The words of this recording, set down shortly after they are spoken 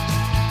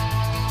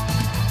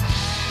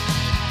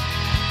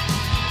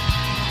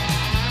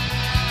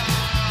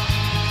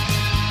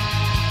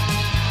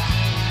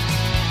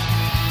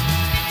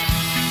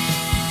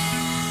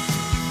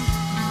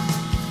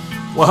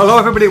Well, hello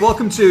everybody,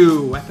 welcome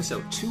to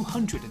episode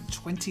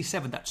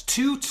 227. That's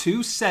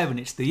 227.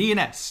 It's the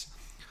ENS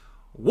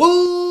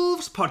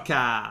Wolves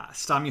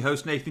podcast. I'm your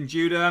host, Nathan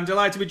Judah. I'm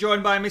delighted to be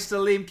joined by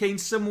Mr. Liam Keane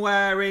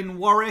somewhere in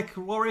Warwick.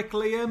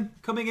 Liam,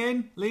 coming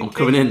in? Liam I'm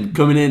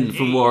coming in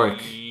from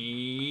Warwick.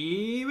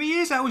 Here he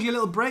is. How was your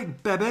little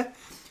break, baby?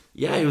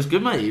 Yeah, it was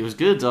good, mate. It was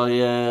good.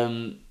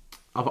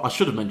 I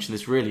should have mentioned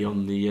this really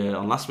on the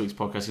on last week's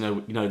podcast.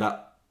 You know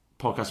that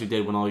podcast we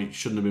did when I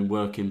shouldn't have been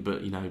working,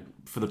 but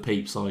for the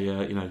peeps,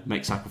 I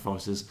make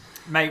sacrifices.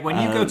 Mate, when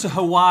you go to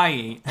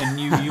Hawaii and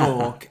New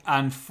York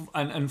and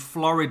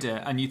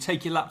Florida, and you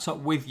take your laptop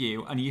with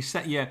you and you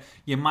set your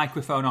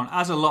microphone on,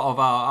 as a lot of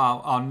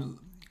our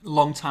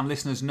long-time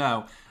listeners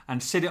know,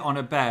 and sit it on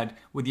a bed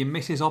with your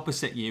missus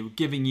opposite you,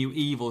 giving you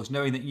evils,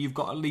 knowing that you've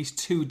got at least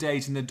 2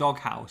 days in the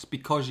doghouse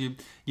because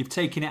you've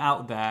taken it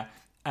out there,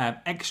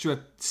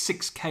 extra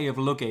 6K of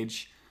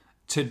luggage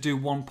to do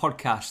one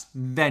podcast,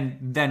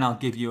 then I'll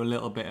give you a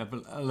little bit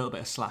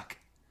of slack.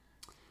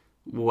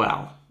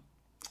 Well,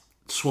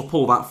 swap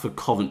all that for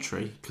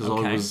Coventry, because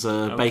I was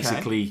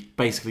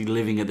basically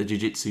living at the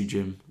jiu-jitsu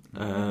gym.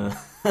 So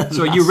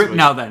are you ripped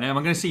now then? Am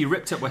I going to see you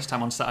ripped at West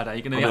Ham on Saturday?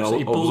 You're going to be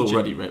absolutely bulging. I was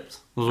already ripped.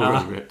 You're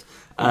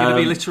going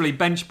to be literally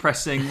bench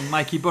pressing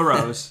Mikey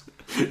Burrows.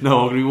 No,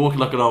 I'm going to be walking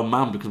like an old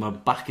man because my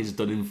back is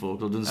done in for.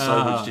 I've done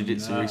so much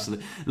jiu-jitsu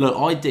recently. Look,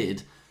 I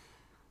did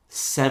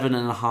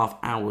 7.5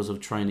 hours of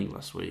training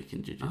last week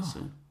in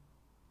jiu-jitsu.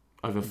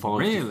 Over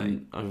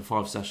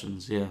 5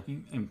 sessions, yeah.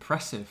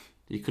 Impressive.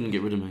 You couldn't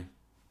get rid of me.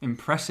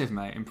 Impressive,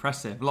 mate.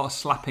 Impressive. A lot of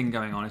slapping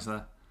going on, is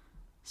there?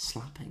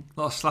 Slapping?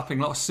 A lot of slapping,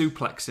 a lot of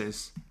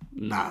suplexes.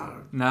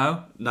 No.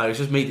 No? No, it's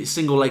just me.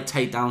 Single leg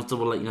takedowns,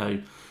 double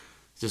leg,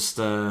 just...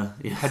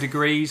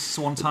 Pedigrees,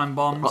 swan-time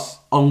bombs.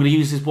 I'm going to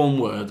use this one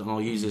word, and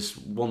I'll use this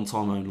one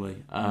time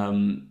only.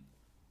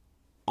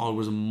 I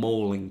was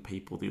mauling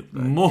people the other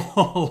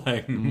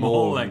day.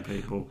 Mauling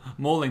people.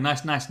 Mauling,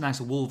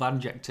 nice wolf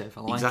adjective.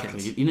 I like it.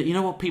 Exactly. You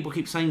know what people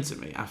keep saying to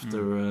me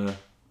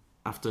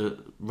after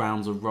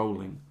rounds of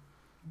rolling?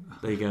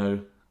 They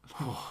go,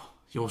 "Oh,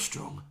 you're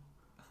strong."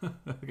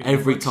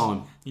 Every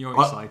time. You're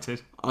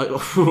excited.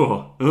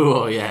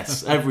 Oh,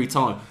 yes, every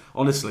time.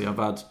 Honestly, I've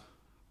had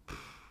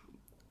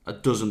a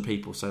dozen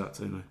people say that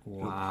to me.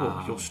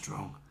 Wow. Oh, you're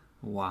strong.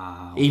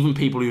 Wow. Even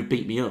people who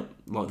beat me up,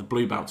 like the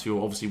blue belts, who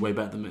are obviously way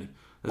better than me.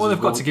 Well,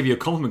 they've got to give you a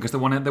compliment because they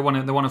want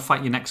to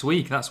fight you next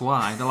week. That's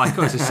why they're like,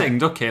 "Oh, it's a sitting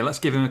duck here. Let's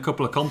give him a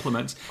couple of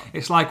compliments."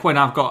 It's like when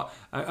I've got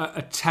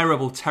a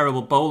terrible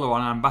bowler on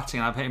and I'm batting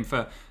and I've hit him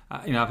for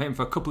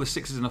a couple of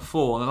sixes and a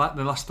four. The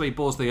last 3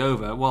 balls they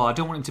over. Well, I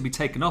don't want him to be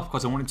taken off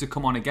because I want him to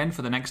come on again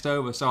for the next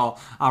over. So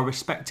I'll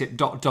respect it. ... and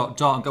go,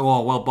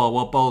 "Oh, well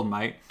bowled,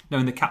 mate."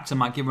 Knowing the captain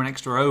might give him an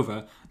extra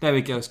over. There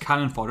he goes,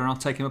 cannon fodder, and I'll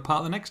take him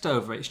apart the next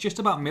over. It's just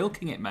about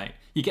milking it, mate.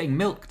 You're getting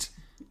milked.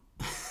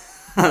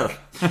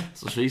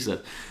 That's what she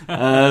said.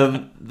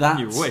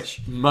 You wish.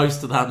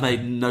 Most of that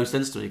made no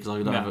sense to me because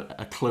I don't have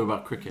a clue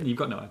about cricket. You've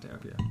got no idea,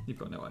 have you? You've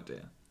got no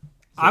idea.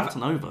 It's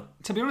an over.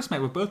 To be honest, mate,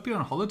 we've both been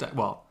on holiday.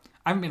 Well,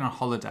 I haven't been on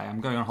holiday. I'm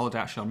going on holiday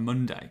actually on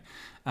Monday.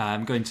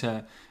 I'm going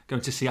to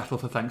Seattle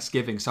for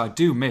Thanksgiving, so I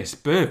do miss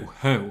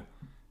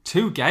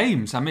 2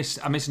 games. I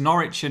miss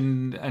Norwich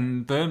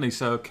and Burnley.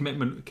 So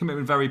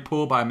commitment very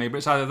poor by me. But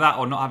it's either that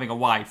or not having a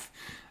wife.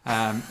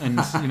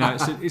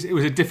 It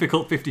was a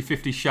difficult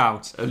 50-50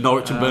 shout.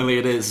 Norwich and Burnley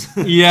it is.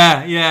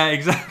 yeah,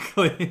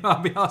 exactly.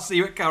 I'll see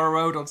you at Carrow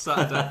Road on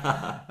Saturday.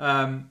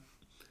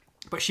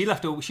 But she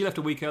left a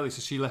week early,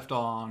 so she left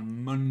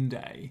on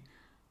Monday.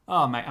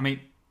 Oh, mate, I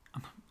mean,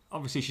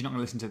 obviously she's not going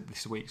to listen to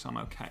this week, so I'm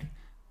okay.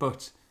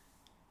 But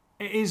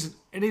it is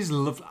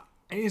lovely.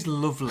 It is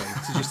lovely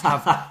to just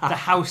have the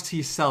house to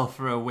yourself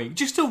for a week.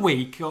 Just a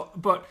week,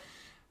 but,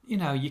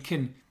 you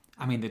can...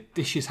 I mean, the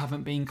dishes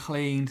haven't been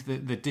cleaned,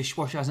 the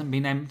dishwasher hasn't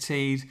been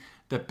emptied,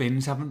 the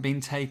bins haven't been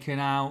taken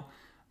out,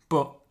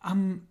 but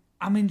I'm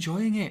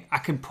enjoying it. I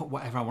can put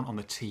whatever I want on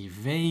the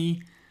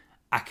TV.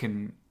 I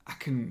can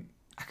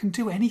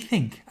do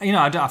anything. I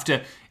don't have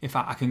to. If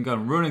I can go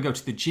and run and go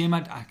to the gym,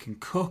 I can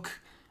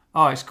cook.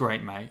 Oh, it's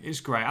great, mate.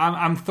 It's great.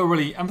 I'm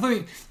thoroughly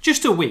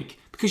just a week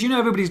because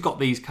everybody's got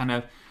these kind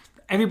of.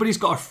 Everybody's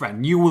got a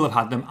friend. You will have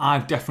had them.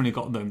 I've definitely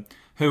got them.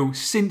 Who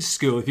since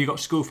school, if you've got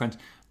school friends.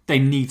 They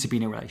need to be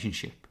in a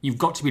relationship. You've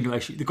got to be in a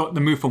relationship. They've got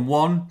to move from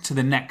one to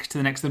the next.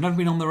 They've never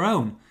been on their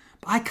own.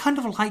 But I kind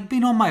of like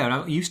being on my own.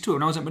 I used to it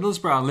when I was at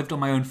Middlesbrough. I lived on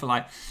my own for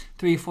like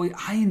 3 or 4 years.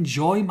 I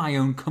enjoy my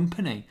own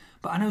company.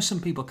 But I know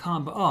some people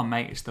can't. But, oh,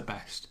 mate, it's the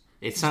best.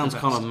 It sounds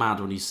kind of mad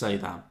when you say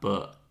that.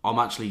 But I'm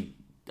actually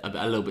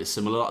a little bit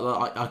similar.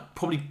 I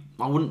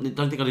don't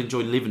think I'd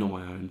enjoy living on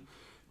my own.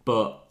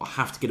 But I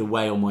have to get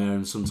away on my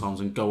own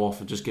sometimes and go off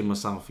and just give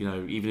myself,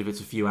 even if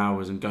it's a few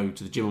hours and go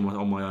to the gym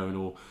on my own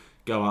or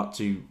go out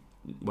to,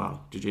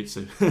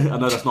 jiu-jitsu. I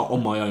know that's not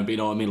on my own, but you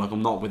know what I mean? Like,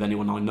 I'm not with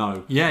anyone I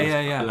know. Yeah.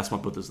 Unless my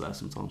brother's there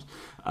sometimes.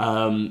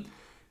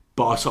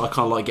 But I kind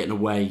of like getting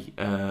away,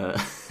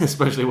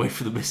 especially away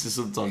from the missus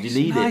sometimes. You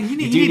need it.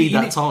 You do need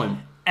that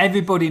time.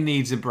 Everybody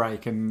needs a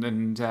break,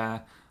 and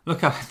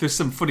Look, there's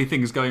some funny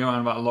things going on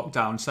about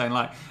lockdown, saying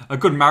like a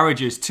good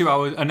marriage is 2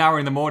 hours, an hour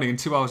in the morning and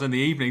 2 hours in the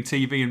evening,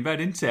 TV and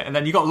bed, isn't it? And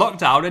then you got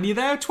lockdown and you're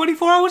there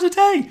 24 hours a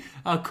day.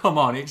 Oh, come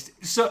on!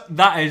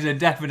 That is a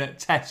definite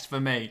test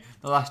for me.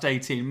 The last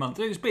 18 months.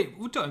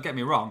 Don't get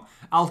me wrong,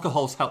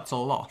 alcohol's helped a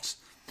lot,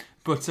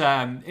 but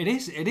it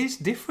is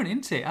different,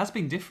 isn't it? It has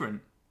been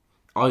different.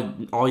 I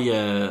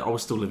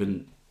was still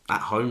living at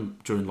home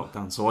during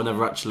lockdown, so I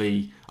never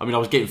actually. I mean, I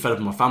was getting fed up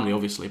with my family,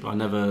 obviously, but I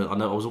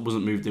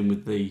wasn't moved in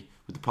with the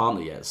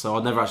partner yet, so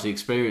I never actually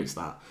experienced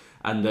that.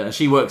 And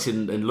she works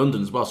in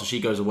London as well, so she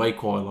goes away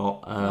quite a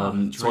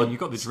lot. So you've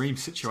got the dream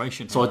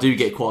situation. So I do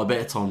get quite a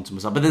bit of time to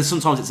myself, but then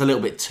sometimes it's a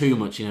little bit too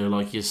much.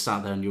 Like you're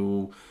sat there and you're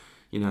all,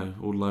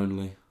 all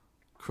lonely,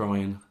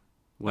 crying.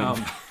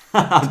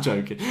 I'm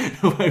joking.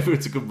 Wait for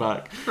it to come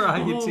back.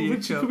 Crying into your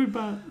cup. Coming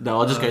back?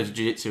 No, I'll just go to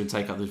jiu-jitsu and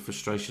take out the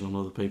frustration on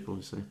other people.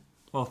 You see.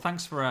 Well,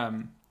 thanks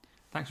for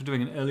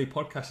doing an early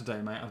podcast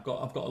today, mate. I've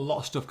got a lot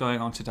of stuff going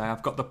on today.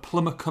 I've got the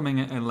plumber coming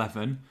at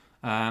 11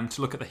 to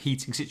look at the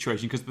heating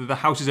situation because the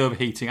house is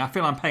overheating. I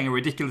feel I'm paying a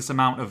ridiculous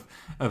amount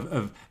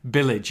of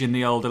billage in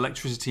the old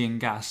electricity and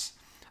gas.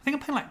 I think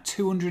I'm paying like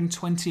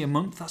 $220 a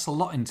month. That's a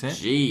lot, isn't it?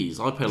 Jeez,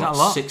 I pay like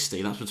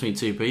 $60. That's between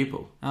two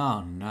people.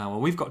 Oh no! Well,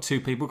 we've got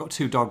two people. We've got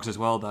two dogs as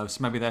well, though.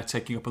 So maybe they're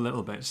taking up a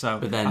little bit. So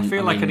I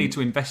feel like I need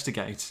to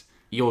investigate.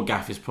 Your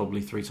gaff is probably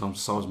 3 times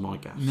the size of my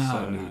gaff.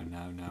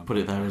 No. Put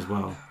it there as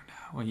well. No.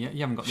 Well, you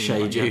haven't got the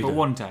Shade yet, but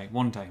one day,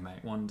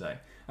 mate, one day.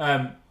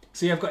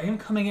 So yeah, I've got him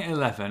coming at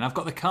 11. I've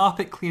got the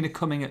carpet cleaner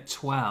coming at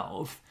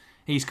 12.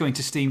 He's going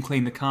to steam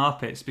clean the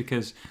carpets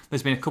because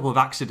there's been a couple of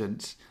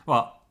accidents.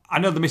 Well, I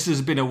know the missus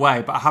has been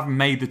away, but I haven't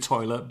made the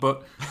toilet.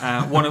 But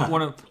one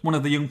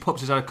of the young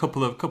pups has had a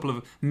couple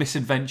of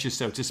misadventures,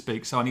 so to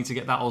speak. So I need to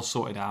get that all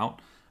sorted out.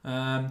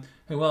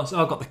 Who else?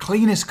 Oh, I've got the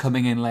cleaners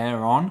coming in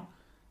later on.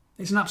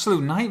 It's an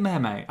absolute nightmare,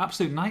 mate.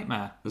 Absolute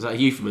nightmare. Is that a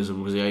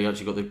euphemism, or was it you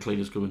actually got the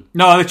cleaners coming?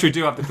 No, I literally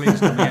do have the cleaners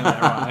coming in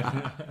later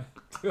on.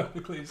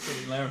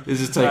 This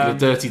is taking a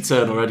dirty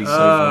turn already so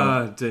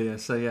far. Oh dear.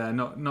 So yeah,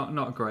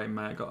 not great,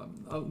 mate.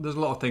 There's a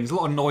lot of things, a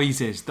lot of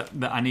noises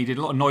that I needed,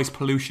 a lot of noise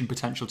pollution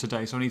potential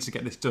today, so I need to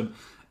get this done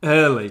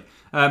early.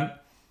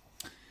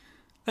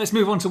 Let's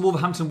move on to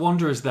Wolverhampton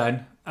Wanderers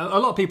then. A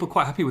lot of people are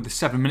quite happy with the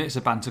 7 minutes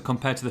of banter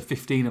compared to the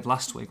 15 of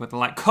last week, where they're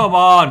like, come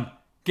on,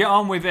 get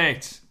on with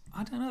it.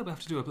 I don't know, we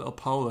have to do a little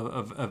poll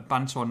of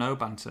banter or no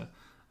banter.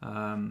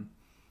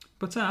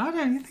 But I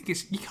don't think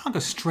you can't go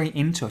straight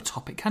into a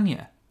topic, can you?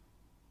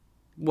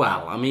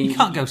 Well, I mean... You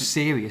can't go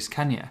serious,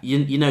 can you?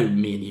 You know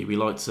me and you, we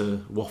like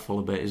to waffle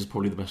a bit, is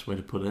probably the best way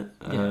to put it.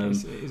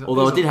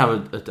 Although I did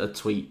have a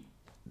tweet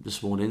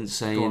this morning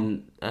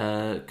saying,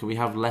 can we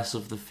have less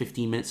of the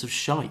 15 minutes of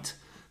shite?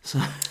 So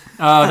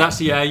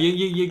that's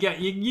you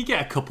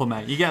get a couple,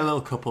 mate. You get a little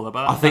couple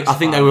about that. I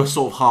think they were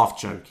sort of half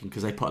joking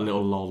because they put a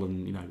little lol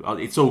and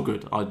it's all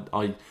good.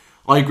 I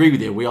agree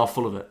with you. We are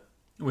full of it.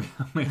 We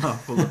are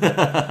full of it.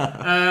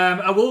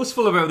 Are Wolves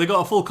full of it? They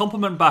got a full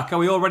complement back. Are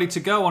we all ready to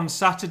go on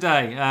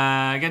Saturday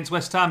against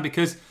West Ham?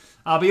 Because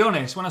I'll be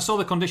honest, when I saw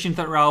the conditions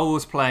that Raul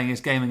was playing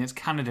his game against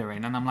Canada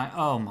in, and I'm like,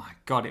 oh my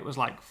god, it was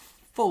like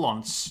full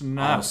on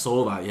snow. I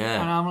saw that,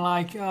 yeah. And I'm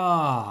like, oh,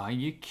 are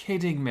you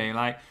kidding me?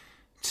 Like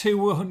 2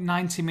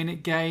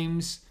 90-minute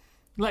games.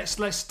 Let's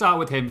start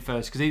with him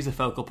first because he's the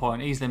focal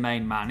point. He's the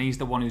main man. He's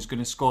the one who's going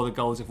to score the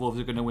goals if Wolves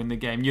are going to win the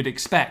game. You'd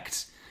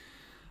expect.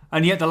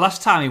 And yet the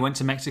last time he went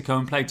to Mexico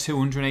and played 2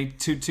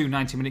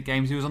 90-minute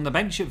games, he was on the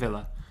bench at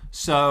Villa.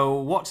 So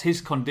what's his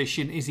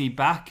condition? Is he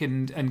back?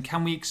 And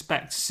can we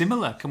expect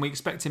similar? Can we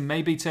expect him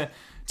maybe to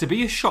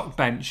be a shock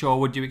bench, or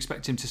would you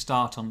expect him to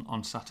start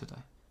on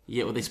Saturday?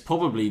 Yeah, well, it's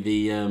probably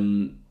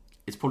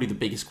the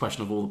biggest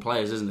question of all the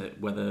players, isn't it?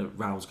 Whether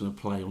Raul's going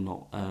to play or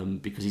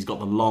not, because he's got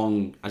the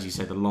long, as you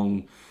say, the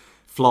long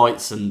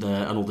flights and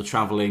all the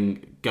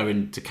travelling,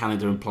 going to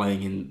Canada and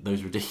playing in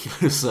those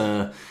ridiculous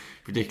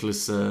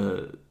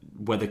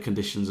weather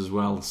conditions as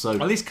well. So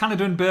at least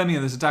Canada and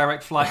Birmingham, there's a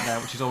direct flight there,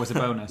 which is always a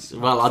bonus.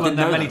 Well, I didn't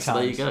know that. So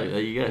there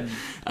you go.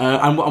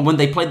 And when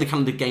they played the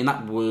Canada game,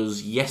 that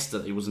was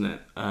yesterday, wasn't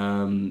it? The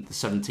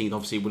 17th.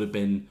 Obviously, it would have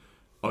been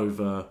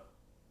over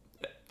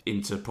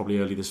into probably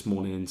early this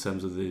morning in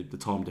terms of the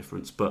time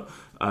difference. But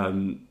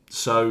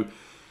so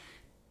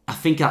I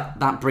think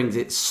that brings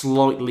it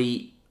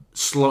slightly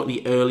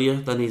earlier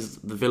than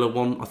the Villa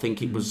one. I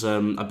think it was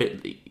a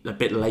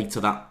bit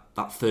later that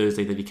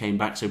Thursday that he came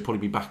back, so he'll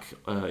probably be back,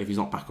 if he's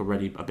not back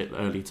already, a bit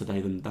earlier today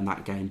than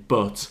that game.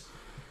 But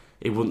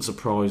it wouldn't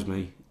surprise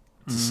me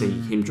to see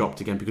him dropped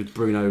again, because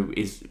Bruno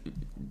is...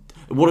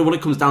 What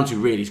it comes down to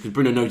really is because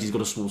Bruno knows he's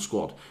got a small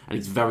squad and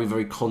he's very,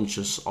 very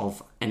conscious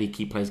of any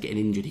key players getting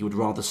injured. He would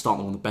rather start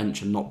them on the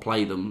bench and not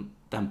play them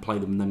than play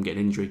them and them get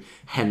injury.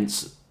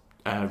 Hence,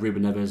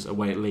 Ruben Neves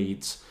away at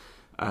Leeds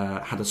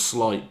had a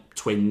slight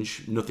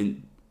twinge,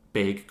 nothing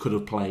big, could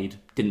have played,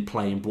 didn't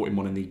play and brought him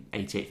on in the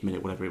 88th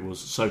minute, whatever it was.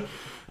 So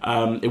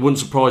it wouldn't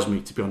surprise me,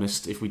 to be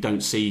honest, if we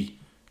don't see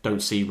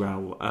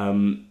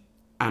Raul.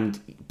 And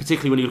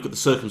particularly when you look at the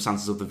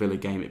circumstances of the Villa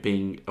game, it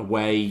being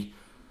away,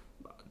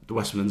 the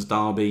West Midlands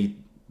derby,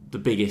 the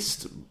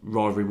biggest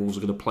rivalry Wolves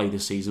are going to play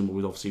this season,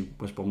 with obviously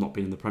West Brom not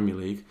being in the Premier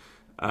League.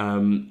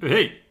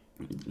 Hey.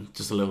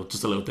 Just a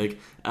little dig.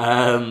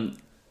 And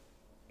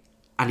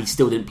he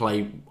still didn't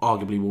play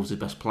arguably Wolves'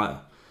 best player.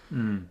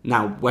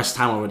 Now, West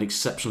Ham are an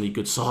exceptionally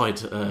good side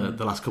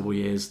the last couple of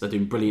years. They're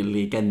doing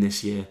brilliantly again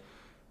this year.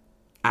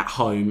 At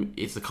home,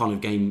 it's the kind of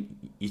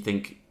game you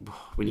think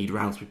we need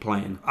Raul to be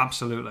playing.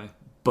 Absolutely.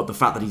 But the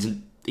fact that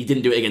he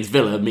didn't do it against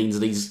Villa means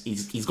that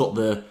he's got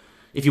the,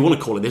 if you want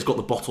to call it, he's got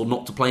the bottle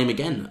not to play him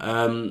again.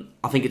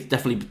 I think it's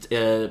definitely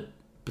the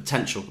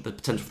potential for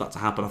that to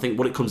happen. I think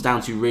what it comes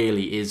down to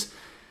really is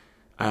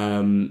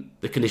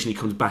the condition he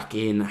comes back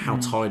in, how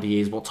tired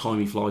he is, what time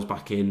he flies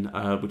back in,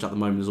 which at the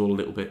moment is all a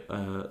little bit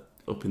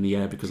up in the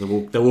air because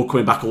they're all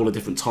coming back all at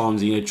different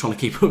times, trying to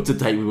keep up to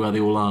date with where they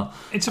all are.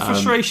 It's a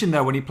frustration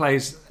though when he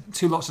plays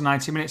 2 lots of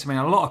 90 minutes. I mean,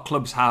 a lot of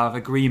clubs have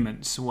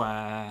agreements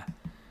where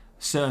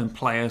certain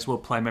players will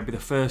play maybe the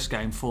first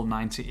game full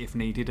 90 if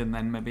needed, and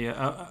then maybe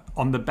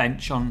on the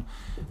bench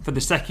for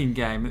the second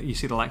game. You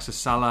see the likes of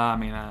Salah. I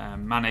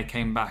mean, Mane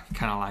came back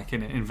kind of like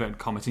in inverted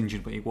commas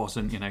injured, but he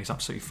wasn't. He's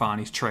absolutely fine.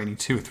 He's training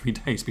 2 or 3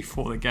 days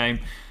before the game.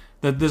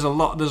 There's a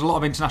lot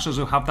of internationals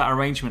who have that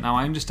arrangement. Now,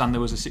 I understand there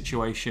was a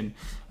situation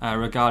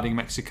regarding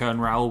Mexico and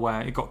Raul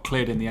where it got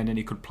cleared in the end and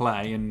he could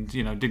play and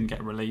didn't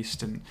get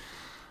released, and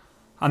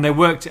they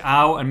worked it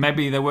out, and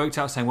maybe they worked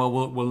out saying, well,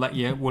 we'll let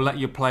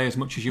you play as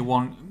much as you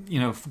want,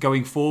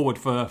 going forward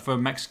for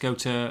Mexico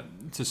to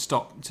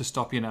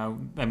stop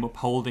them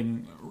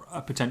upholding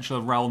a potential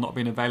of Raul not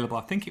being available.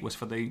 I think it was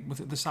was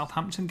it the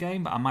Southampton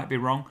game, but I might be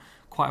wrong.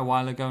 Quite a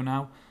while ago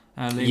now.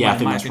 I think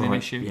that's right. An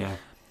issue. Yeah.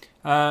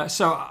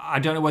 So I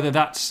don't know whether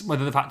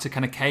they've had to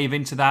kind of cave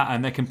into that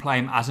and they can play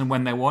him as and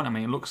when they want. I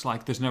mean, it looks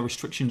like there's no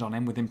restrictions on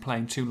him with him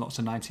playing 2 lots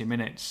of 90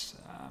 minutes.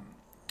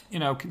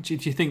 Do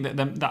you think that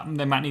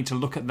they might need to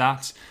look at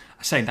that?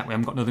 Saying that we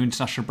haven't got another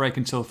international break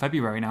until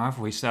February now, have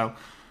we? So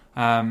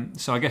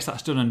I guess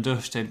that's done and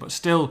dusted. But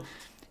still,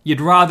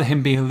 you'd rather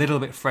him be a little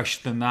bit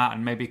fresh than that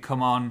and maybe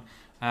come on.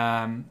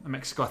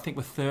 Mexico, I think,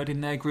 were 3rd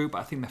in their group.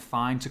 I think they're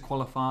fine to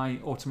qualify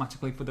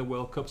automatically for the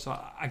World Cup. So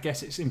I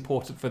guess it's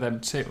important for them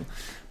too.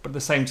 But at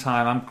the same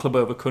time, I'm club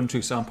over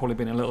country, so I'm probably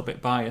being a little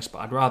bit biased. But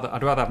I'd rather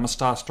have my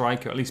star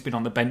striker at least been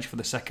on the bench for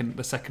the second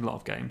lot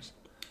of games.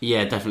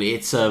 Yeah, definitely.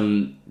 It's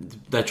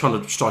they're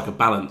trying to strike a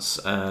balance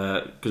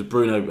because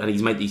Bruno, and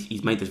he's made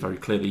this very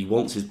clear that he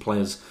wants his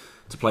players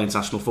to play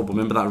international football.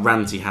 Remember that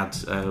rant he had?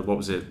 What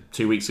was it?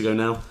 2 weeks ago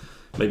now,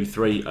 maybe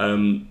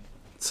 3.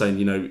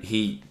 Saying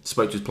he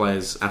spoke to his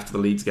players after the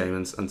Leeds game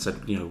and said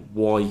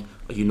why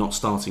are you not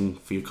starting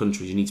for your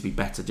countries? You need to be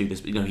better. Do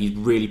this. But, he's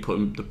really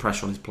putting the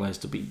pressure on his players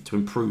to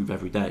improve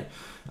every day.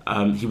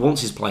 He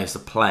wants his players to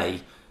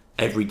play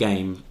every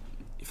game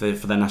for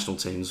their national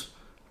teams,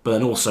 but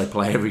then also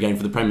play every game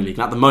for the Premier League.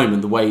 And at the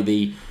moment, the way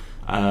the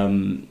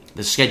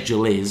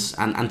schedule is,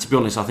 and to be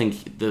honest, I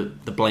think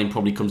the blame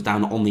probably comes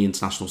down on the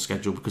international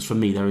schedule because for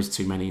me there is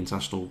too many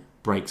international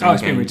breaks and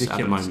games at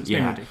the moment. It's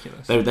been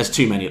ridiculous. There's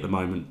too many at the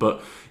moment,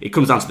 but it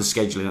comes down to the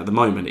scheduling at the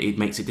moment. It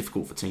makes it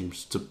difficult for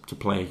teams to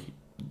play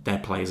their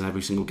players in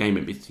every single game.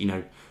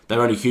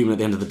 They're only human at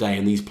the end of the day,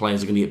 and these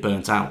players are going to get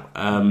burnt out.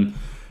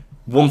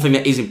 One thing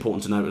that is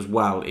important to note as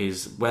well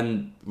is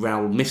when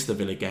Raul missed the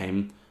Villa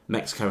game,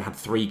 Mexico had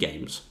 3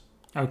 games.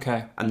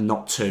 Okay. And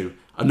not 2.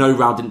 I know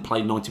Raul didn't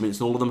play 90 minutes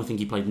in all of them. I think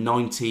he played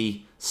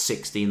 90,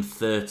 60 and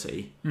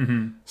 30.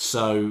 Mm-hmm.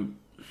 So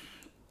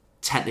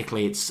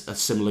technically it's a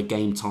similar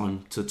game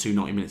time to the 2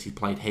 90 minutes he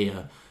played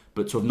here.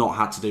 But to have not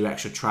had to do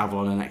extra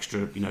travel and an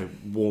extra,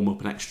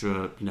 warm-up and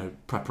extra,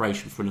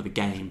 preparation for another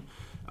game,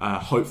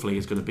 hopefully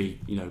is going to be,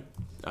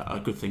 a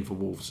good thing for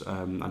Wolves.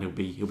 And he'll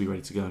be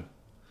ready to go.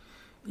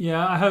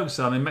 Yeah, I hope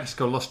so. I mean,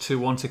 Mexico lost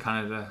 2-1 to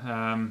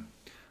Canada.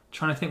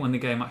 Trying to think when the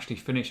game actually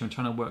finished. I'm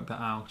trying to work that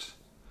out.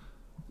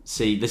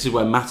 See, this is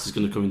where maths is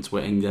going to come into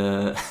it,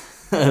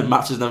 and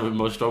maths is never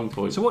my strong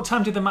point. So what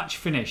time did the match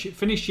finish? It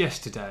finished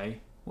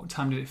yesterday. What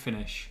time did it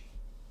finish?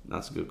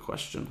 That's a good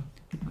question.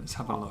 Let's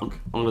have a look.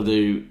 I'm going to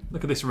do...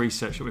 Look at this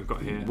research that we've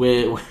got here.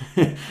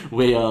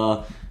 We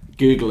are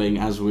Googling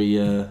as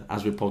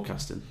we're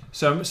podcasting.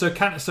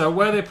 So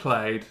where they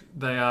played,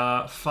 they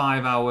are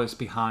 5 hours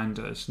behind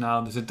us.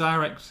 Now, there's a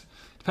direct...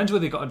 Depends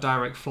whether they got a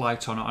direct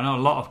flight or not. I know a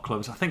lot of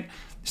clubs. I think...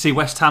 See,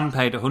 West Ham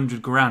paid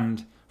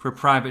 $100,000 for a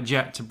private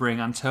jet to bring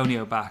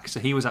Antonio back.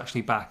 So he was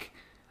actually back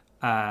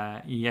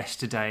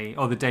yesterday,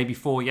 or the day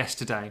before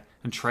yesterday,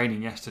 and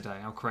training yesterday.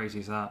 How crazy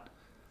is that?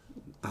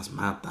 That's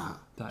mad,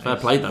 that. Fair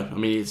play, though. I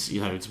mean,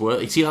 it's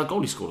worth... You see that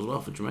goal he scored as well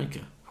for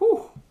Jamaica?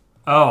 Whew.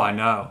 Oh, I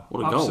know.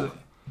 What a goal.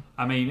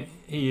 I mean,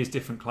 he is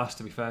different class,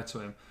 to be fair to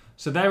him.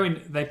 So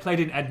they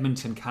played in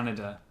Edmonton,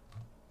 Canada,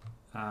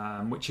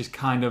 which is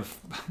kind of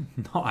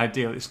not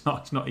ideal. It's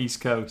not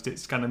East Coast.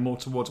 It's kind of more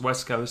towards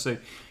West Coast. So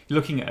you're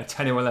looking at a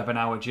 10 or 11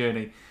 hour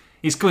journey.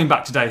 He's coming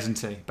back today, isn't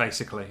he?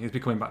 Basically, he'll be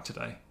coming back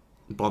today.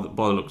 By the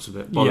looks of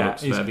it.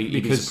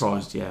 He'd be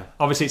surprised, yeah.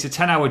 Obviously, it's a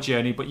 10-hour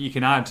journey, but you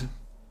can add...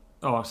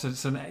 Oh, so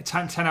it's a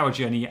 10-hour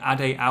journey. You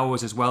add 8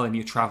 hours as well in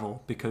your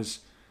travel because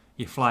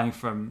you're flying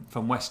from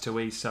west to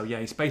east. So, yeah,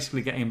 he's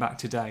basically getting back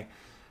today.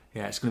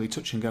 it's going to be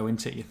touch and go,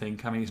 isn't it? You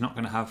think? I mean, he's not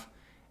going to have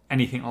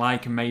anything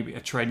like maybe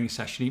a training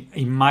session.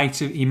 He might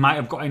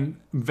have got in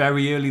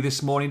very early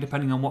this morning,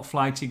 depending on what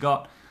flight he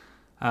got,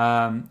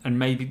 and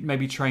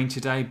maybe trained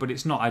today. But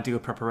it's not ideal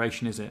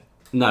preparation, is it?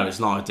 No, it's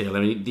not ideal. I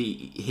mean,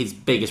 his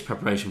biggest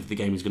preparation for the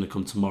game is going to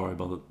come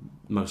tomorrow,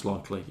 most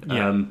likely.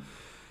 Yeah.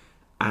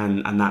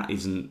 And that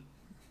isn't.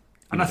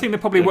 And I think they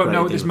probably won't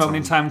know at this moment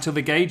in time until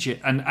they gauge it.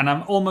 And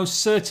I'm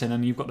almost certain,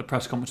 and you've got the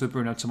press conference with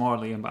Bruno tomorrow,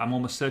 Liam, but I'm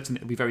almost certain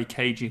it'll be very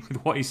cagey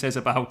with what he says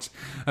about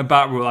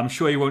Rule. I'm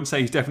sure he won't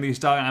say he's definitely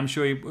starting. I'm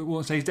sure he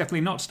won't say he's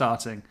definitely not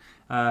starting.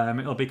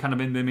 It'll be kind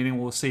of in the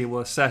meaning, we'll see,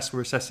 we're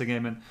assessing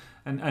him.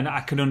 And I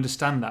can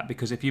understand that,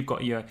 because if you've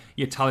got your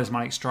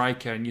talismanic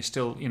striker and you're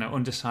still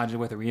undecided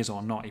whether he is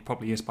or not, he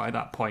probably is by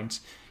that point.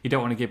 You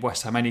don't want to give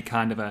West Ham any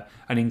kind of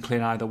an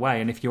inkling either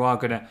way. And if you are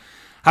going to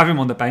have him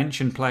on the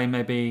bench and play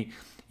maybe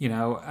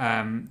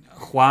Juan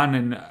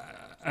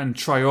and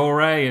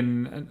Traore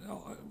and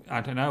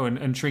I don't know,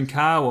 and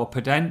Trincao or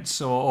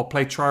Podence or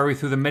play Traore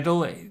through the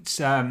middle, it's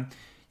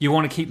you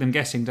want to keep them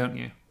guessing, don't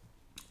you?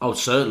 Oh,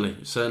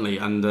 certainly,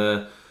 and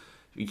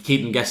you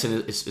keep them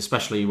guessing,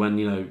 especially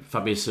when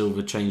Fabio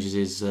Silva changes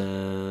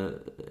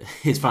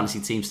his fantasy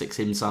team, sticks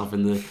himself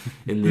in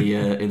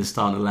the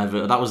starting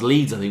 11. That was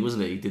Leeds, I think,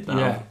 wasn't it? He did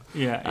that.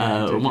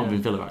 Yeah. It might have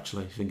been Villa,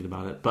 actually, thinking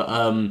about it.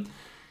 But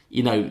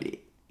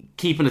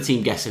keeping a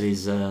team guessing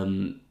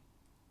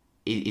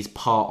is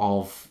part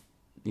of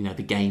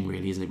the game,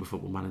 really, isn't it? With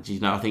Football Manager,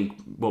 I think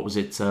what was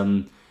it?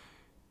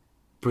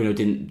 Bruno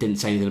didn't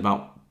say anything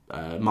about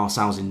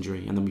Marcel's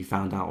injury, and then we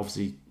found out,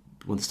 obviously,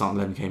 when the starting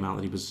 11 came out,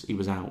 that he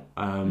was out.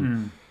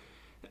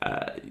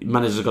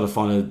 Managers have got to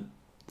find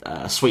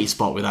a sweet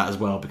spot with that as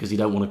well, because you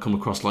don't want to come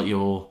across like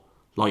you're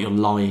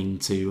lying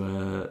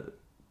to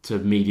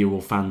media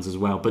or fans as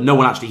well. But no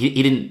one actually,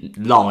 he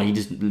didn't lie. He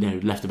just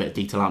left a bit of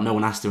detail out. No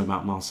one asked him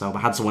about Marcel, but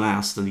had someone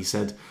asked, and he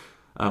said,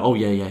 "Oh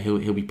yeah,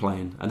 he'll be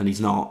playing," and then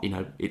he's not.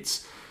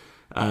 It's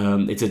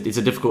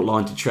a difficult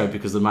line to tread,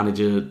 because the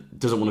manager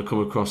doesn't want to come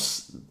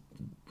across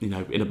in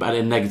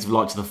a negative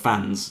light to the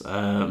fans,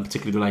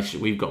 particularly the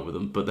relationship we've got with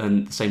them. But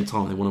then at the same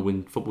time, they want to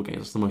win football games.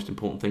 That's the most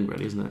important thing,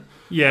 really, isn't it?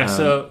 Yeah.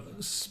 So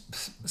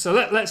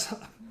let's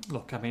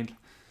look. I mean,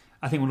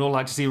 I think we'd all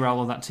like to see Raul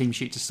on that team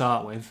sheet to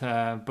start with,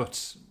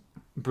 but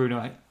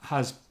Bruno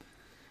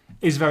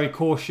is very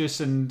cautious,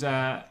 and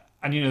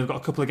they've got a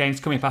couple of games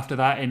coming up after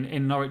that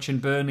in Norwich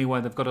and Burnley, where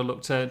they've got to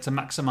look to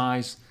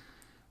maximise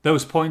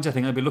those points. I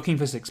think they'll be looking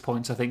for 6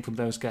 points, I think, from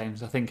those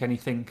games. I think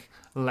anything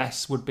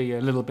less would be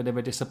a little bit of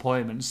a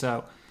disappointment.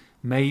 So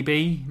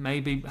maybe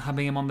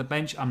having him on the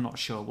bench, I'm not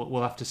sure.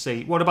 We'll have to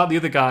see. What about the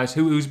other guys?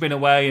 Who's been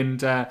away?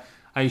 And I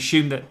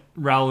assume that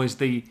Raul is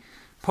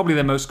probably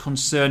the most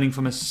concerning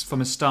from a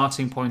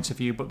starting point of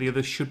view, but the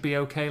others should be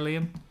okay,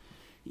 Liam?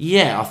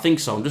 Yeah, I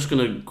think so. I'm just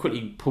going to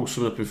quickly pull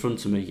something up in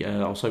front of me.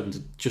 I was hoping to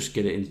just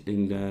get it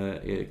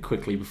in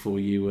quickly before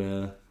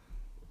you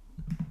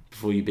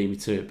beat me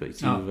to it,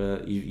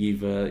 but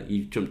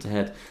you've jumped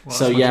ahead.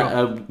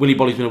 Well, Willy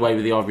Bolly's been away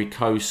with the Ivory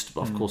Coast,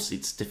 but of course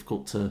it's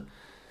difficult to.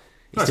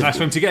 It's nice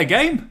for him to get a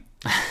game.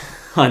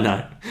 I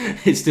know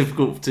it's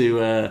difficult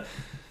to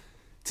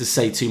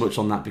say too much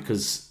on that,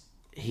 because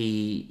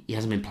he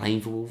hasn't been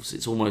playing for Wolves.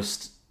 It's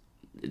almost.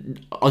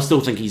 I still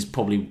think he's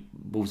probably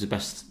Wolves'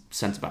 best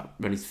centre-back,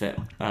 ready to fit.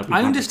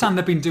 I understand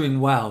they've been doing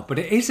well, but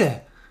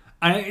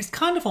and it's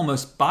kind of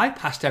almost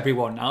bypassed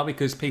everyone now,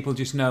 because people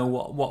just know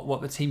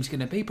what the team's going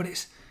to be. But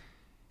it's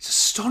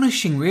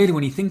astonishing, really,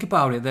 when you think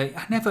about it.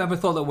 I never ever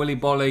thought that Willy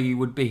Bolly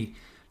would be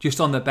just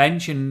on the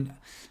bench and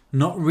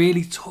not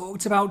really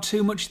talked about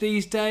too much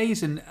these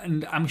days. And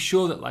I'm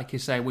sure that, like you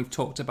say, we've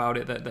talked about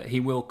it, that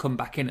he will come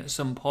back in at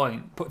some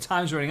point. But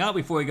time's running out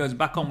before he goes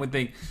back on with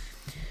the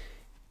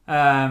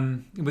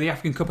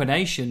African Cup of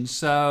Nations.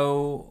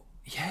 So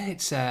yeah,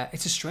 it's a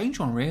strange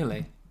one,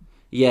 really.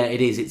 Yeah, it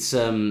is. It's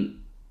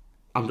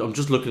I'm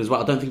just looking as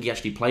well. I don't think he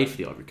actually played for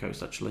the Ivory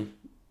Coast. Actually,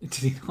 did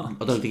he not?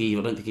 I don't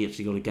think he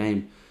actually got a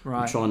game.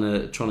 Right.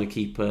 I'm trying to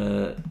keep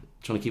up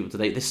to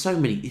date. There's so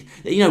many.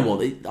 You know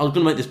what? I was going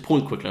to make this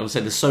point quickly. I was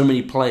saying there's so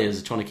many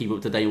players trying to keep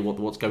up to date with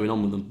what's going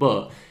on with them.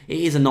 But it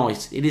is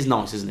nice,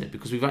 isn't it?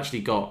 Because we've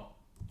actually got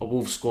a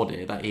Wolves squad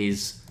here that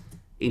is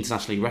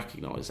internationally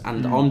recognised.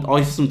 And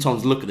I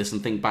sometimes look at this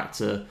and think back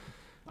to,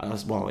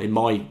 in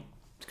my,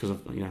 because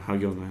of how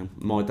young I am,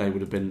 my day would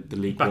have been the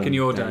League back One in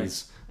your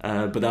days.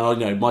 But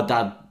then my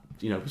dad,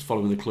 was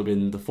following the club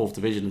in the 4th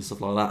division and stuff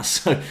like that.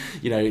 So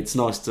it's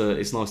nice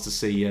to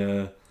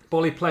see.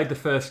 Bolly played the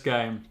first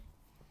game.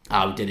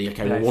 Oh, did he?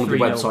 Okay. Well, one of the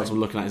websites I'm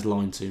looking at is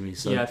lying to me.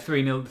 So yeah,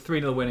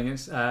 3-0 win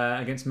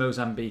against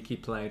Mozambique. He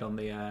played on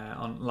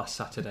last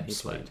Saturday. He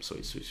played.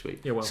 Sweet.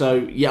 Yeah, well. So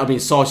yeah, I mean,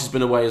 Saïss has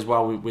been away as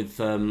well with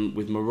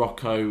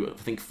Morocco. I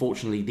think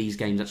fortunately these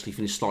games actually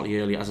finished slightly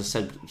earlier, as I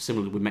said,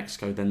 similarly with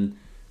Mexico than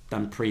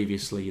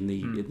previously in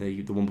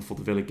the one before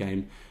the Villa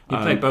game. He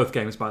played both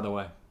games, by the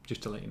way.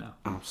 Just to let you know.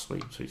 Oh,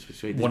 sweet.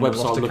 This One nil website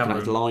lost I'm to looking at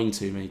is Cameroon. lying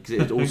to me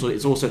because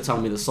it's also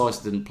telling me that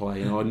Seiss didn't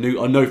play, and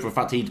I know for a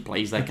fact he'd play.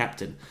 He's their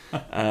captain.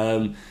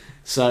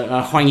 So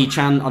Hwang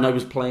Yi-chan, I know,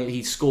 was playing.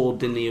 He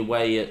scored in the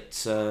away at.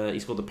 He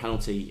scored the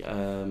penalty.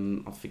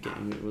 I forget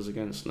who it was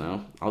against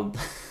now.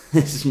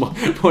 This is my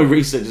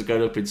research is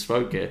going up in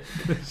smoke here.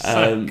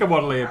 So, come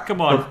on, Liam.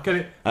 Come on, bring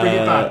it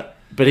back.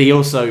 But he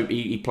also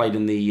he played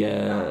in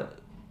the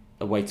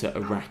away to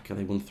Iraq, and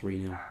they won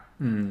 3-0.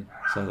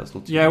 So that's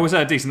not too bad. It was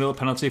a decent little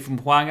penalty from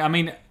Hwang. I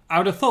mean, I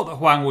would have thought that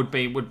Hwang would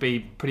be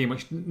pretty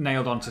much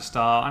nailed on to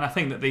start, and I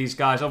think that these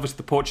guys, obviously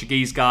the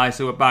Portuguese guys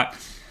who are back,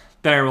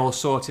 they're all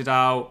sorted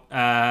out.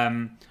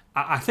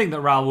 I think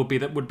that Raul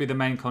would be the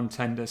main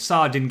contender.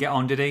 Sarr didn't get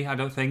on, did he? I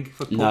don't think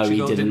for Portugal. No,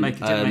 he didn't make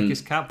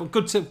his cap, but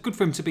good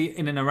for him to be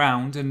in and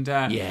around. And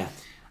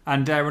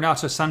and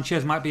Renato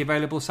Sanchez might be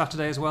available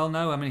Saturday as well.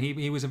 No, I mean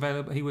he was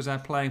available. He was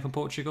playing for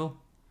Portugal.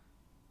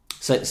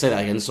 Say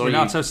that again. Sorry,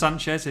 Renato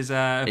Sanchez is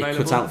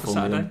available cut out for for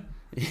Saturday.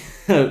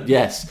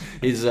 Yes,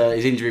 his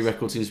injury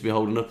record seems to be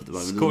holding up at the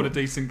moment. Scored a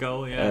decent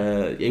goal.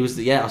 It was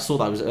I saw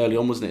that. It was early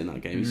on, wasn't it? In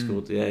that game, he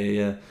scored.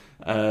 Yeah.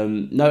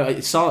 No,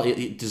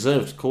 it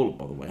deserved call up,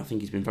 by the way. I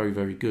think he's been very,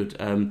 very good.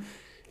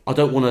 I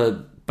don't want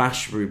to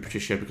bash Rui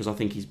Patricio because I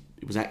think he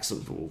was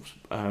excellent for Wolves.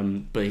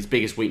 But his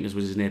biggest weakness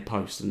was his near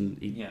post, and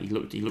he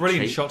looked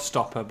brilliant shaky. Shot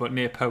stopper, but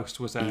near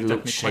post was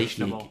definitely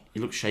questionable. He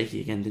looked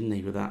shaky again, didn't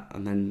he? With that,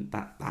 and then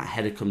that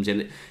header comes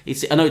in.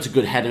 I know it's a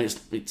good header.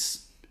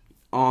 It's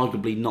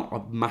arguably not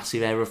a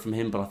massive error from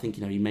him, but I think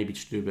he maybe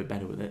just do a bit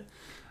better with it.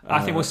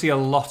 I think we'll see a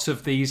lot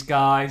of these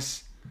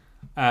guys.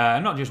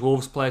 Not just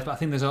Wolves players, but I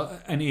think there's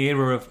an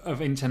era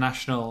of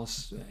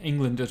internationals,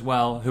 England as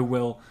well, who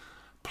will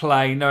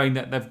play knowing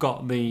that they're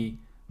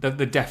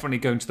definitely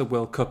going to the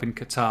World Cup in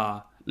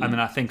Qatar, and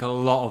then I think a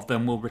lot of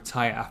them will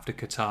retire after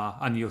Qatar,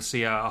 and you'll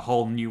see a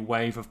whole new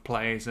wave of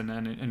players and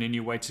a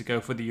new way to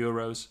go for the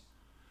Euros.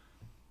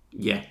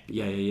 Yeah.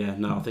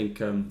 No, I think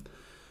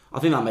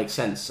that makes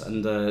sense.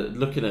 And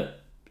looking at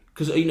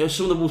because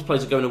some of the Wolves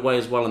players are going away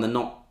as well, and they're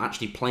not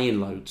actually playing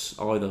loads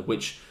either,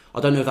 which I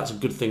don't know if that's a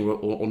good thing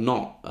or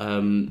not,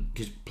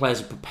 because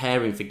players are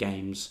preparing for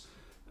games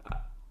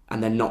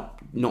and they're not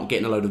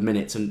getting a load of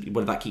minutes, and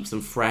whether that keeps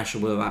them fresh or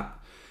whether that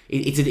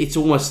it's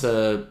almost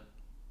a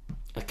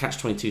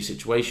catch-22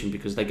 situation,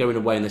 because they're going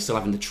away and they're still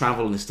having to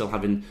travel and they're still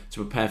having to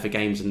prepare for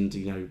games and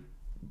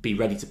be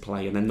ready to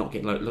play, and they're not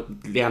getting look,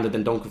 Leander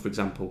Dendoncker, for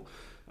example,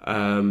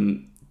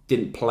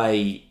 didn't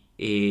play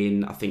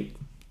in I think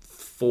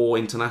 4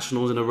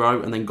 internationals in a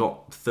row, and then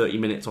got 30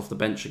 minutes off the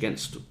bench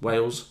against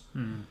Wales.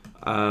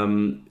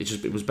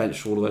 It was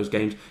benched for all of those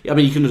games. I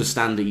mean, you can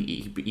understand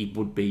he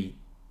would be.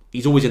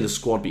 He's always in the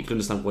squad, but you can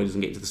understand why he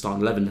doesn't get into the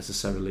starting 11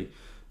 necessarily.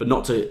 But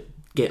not to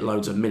get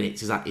loads of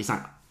minutes, is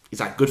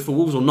that good for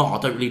Wolves or not?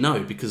 I don't really know,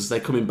 because they're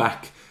coming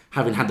back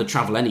having had the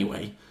travel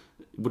anyway.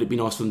 Would it be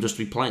nice for them just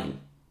to be playing?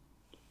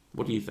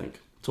 What do you think?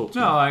 Talk to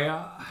me.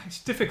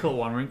 It's a difficult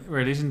one,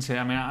 really, isn't it?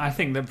 I mean, I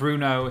think that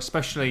Bruno,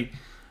 especially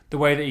the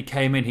way that he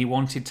came in, he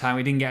wanted time.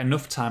 He didn't get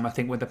enough time, I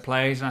think, with the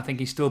players, and I think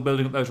he's still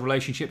building up those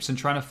relationships and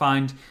trying to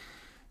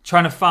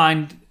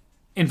find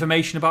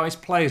information about his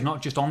players,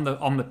 not just on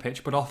the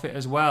pitch, but off it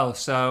as well.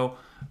 So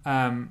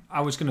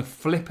I was going to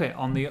flip it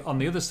on the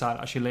other side,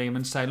 actually, Liam,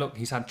 and say, look,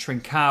 he's had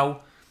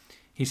Trincao,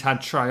 he's had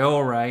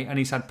Traore, and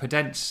he's had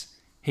Podence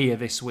here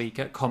this week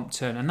at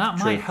Compton, and that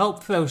might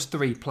help those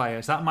 3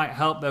 players. That might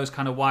help those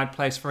kind of wide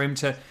players for him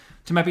to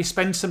maybe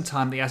spend some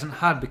time that he hasn't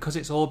had, because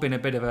it's all been a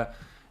bit of a,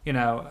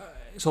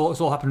 it's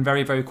all happened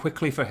very, very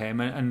quickly for him,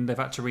 and they've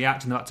had to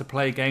react and they've had to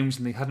play games,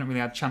 and they hadn't really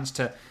had a chance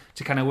to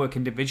kind of work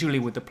individually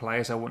with the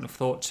players. I wouldn't have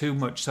thought too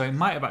much. So it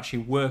might have actually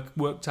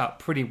worked out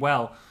pretty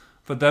well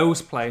for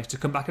those players to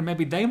come back, and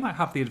maybe they might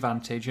have the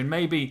advantage, and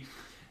maybe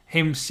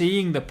him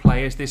seeing the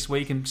players this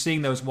week and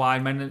seeing those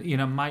wide men,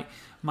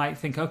 might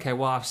think, okay,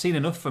 well, I've seen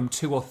enough from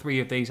 2 or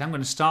 3 of these. I'm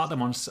going to start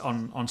them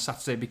on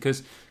Saturday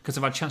because I've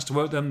had a chance to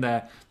work them.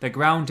 They're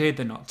grounded,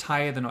 they're not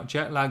tired, they're not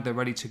jet lagged, they're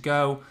ready to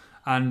go.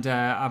 And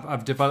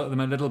I've developed them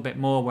a little bit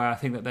more, where I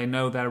think that they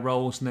know their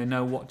roles and they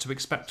know what to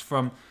expect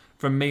from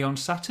me on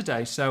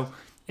Saturday. So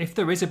if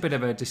there is a bit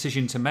of a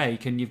decision to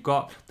make, and you've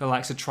got the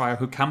likes of Traore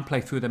who can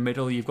play through the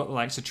middle, you've got the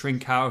likes of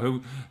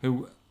Trincao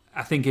who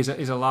I think is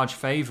a large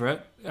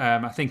favourite.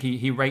 I think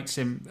he rates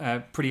him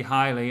pretty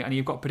highly, and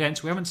you've got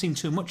Podence, we haven't seen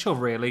too much of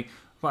really,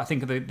 but I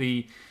think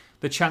the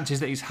chances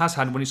that he has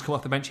had when he's come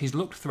off the bench, he's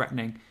looked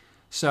threatening.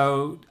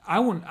 So I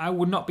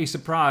would not be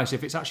surprised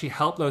if it's actually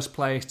helped those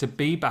players to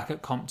be back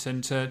at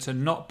Compton, to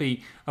not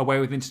be away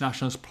with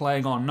internationals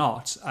playing or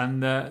not,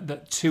 and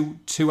that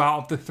two out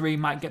of the 3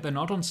 might get the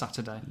nod on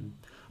Saturday.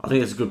 I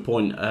think that's a good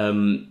point.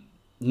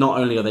 Not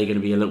only are they going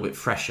to be a little bit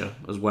fresher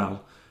as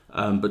well,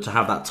 but to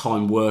have that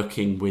time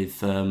working with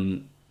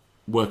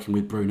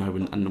Bruno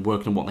and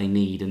working on what they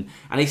need, and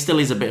it still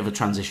is a bit of a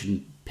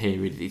transition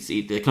period.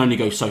 It can only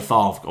go so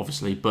far,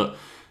 obviously, but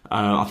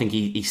I think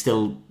he's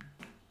still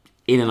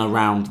in and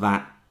around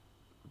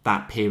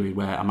that period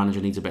where a manager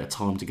needs a bit of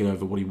time to get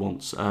over what he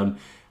wants. And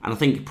I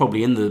think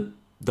probably in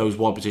those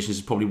wide positions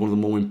is probably one of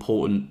the more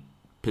important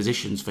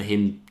positions for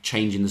him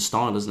changing the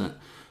style, isn't it?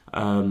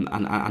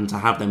 And to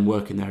have them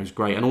working there is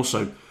great. And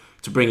also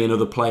to bring in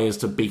other players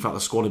to beef up the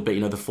squad a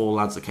bit. The 4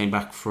 lads that came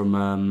back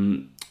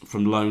from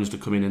loans to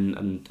come in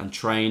and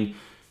train,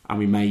 and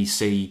we may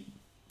see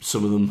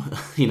some of them,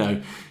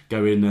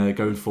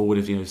 going forward.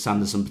 If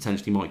Sanderson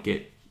potentially might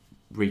get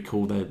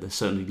recalled, they're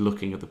certainly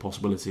looking at the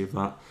possibility of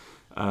that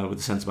with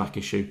the centre back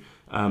issue.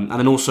 And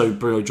then also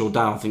Bruno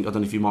Jordao. I don't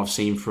know if you might have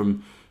seen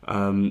from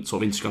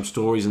sort of Instagram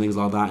stories and things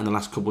like that. In the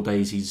last couple of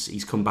days,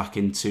 he's come back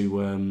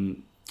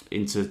into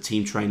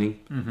team training.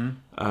 Mm-hmm.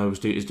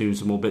 Is doing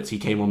some more bits. He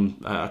came on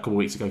a couple of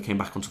weeks ago. Came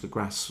back onto the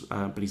grass,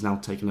 but he's now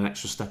taken an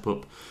extra step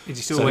up. Is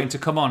he still waiting to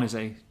come on? Is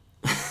he?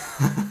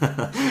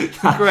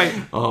 Great.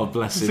 Oh,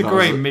 bless him. It's a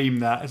great meme.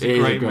 That it's a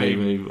great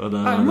meme.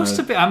 It must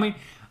have been. I mean,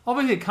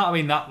 obviously it can't have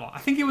been that long. I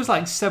think it was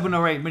like 7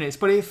 or 8 minutes,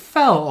 but it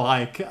felt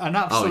like an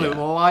absolute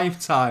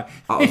lifetime.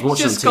 I was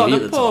watching just on TV got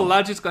at the the poor time.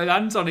 lad just got his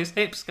hands on his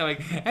hips, going,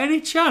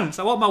 "Any chance?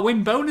 I want my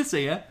win bonus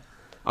here."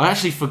 I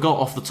actually forgot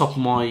off the top of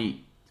my,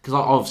 because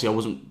I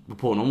wasn't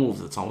reporting on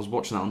Wolves at the time. I was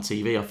watching that on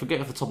TV. I forget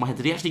off the top of my head.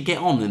 Did he actually get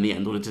on in the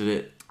end, or did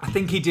it? I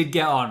think he did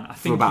get on. I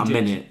think for about he a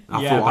did. minute.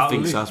 I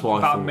think so. That's what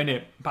I thought. About a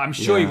minute, but I'm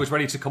sure he Yeah. was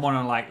ready to come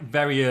on like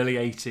very early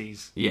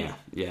 80s. Yeah,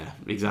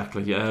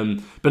 exactly.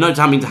 But no,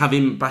 to have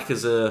him back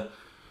as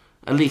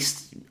at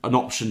least an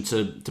option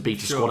to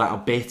beef the squad out a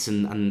bit,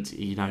 and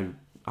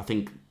I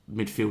think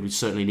midfield would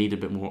certainly need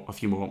a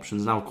few more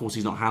options. Now, of course,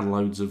 he's not had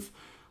loads of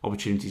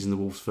opportunities in the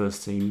Wolves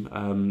first team.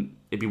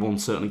 It'd be one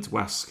certainly to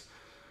ask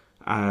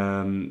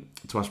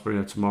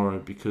Bruno tomorrow,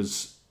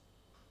 because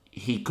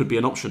he could be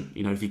an option,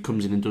 if he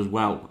comes in and does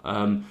well.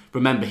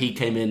 Remember, he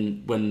came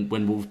in when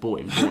Wolves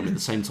bought him at the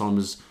same time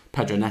as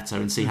Pedro Neto,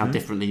 and see how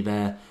differently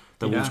their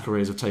Wolves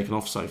careers have taken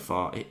off so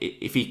far.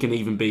 If he can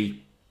even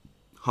be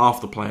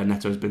half the player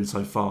Neto has been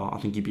so far, I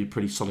think he'd be a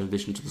pretty solid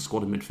addition to the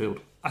squad in midfield.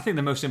 I think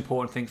the most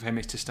important thing for him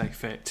is to stay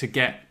fit, to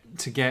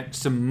get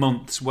some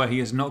months where he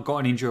has not got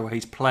an injury where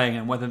he's playing,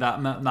 and whether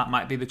that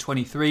might be the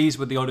 23s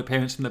with the odd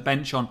appearance from the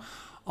bench on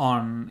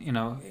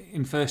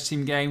in first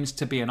team games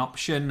to be an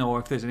option, or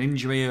if there's an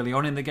injury early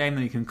on in the game,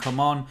 then he can come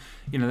on.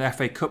 The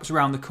FA Cup's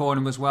around the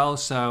corner as well,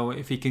 so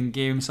if he can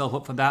gear himself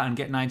up for that and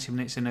get 90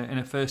 minutes in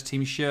a first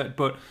team shirt.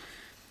 But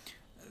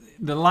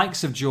the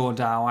likes of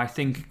Jordao, I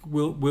think,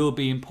 will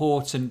be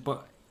important,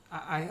 but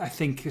I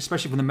think,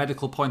 especially from the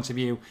medical point of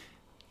view,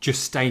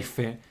 just stay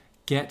fit.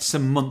 Get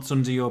some months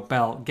under your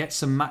belt. Get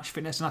some match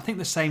fitness. And I think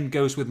the same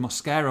goes with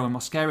Mosquera when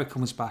Mosquera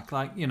comes back.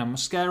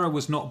 Mosquera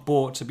was not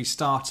bought to be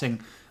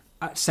starting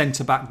at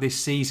centre-back this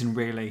season,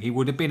 really. He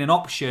would have been an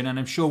option, and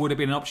I'm sure would have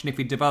been an option if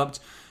he developed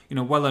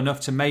well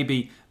enough to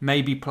maybe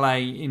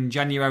play in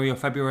January or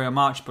February or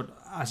March, but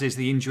as is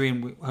the injury,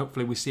 and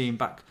hopefully we see him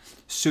back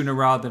sooner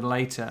rather than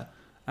later.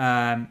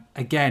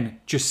 Again,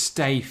 just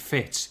stay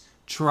fit.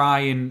 Try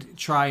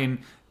and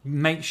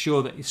make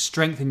sure that you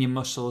strengthen your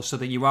muscles so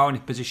that you are in a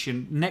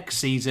position next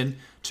season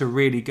to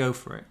really go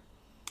for it.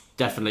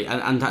 Definitely,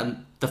 and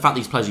the fact that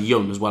these players are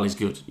young as well is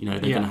good. They're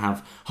going to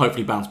have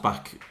hopefully bounce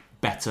back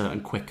better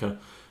and quicker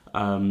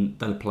than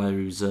a player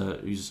who's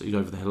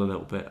over the hill a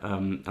little bit,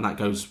 and that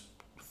goes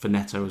for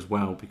Neto as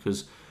well,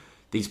 because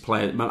these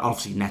players,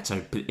 obviously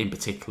Neto in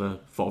particular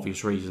for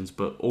obvious reasons,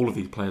 but all of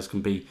these players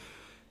can be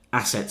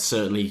assets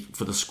certainly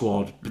for the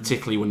squad,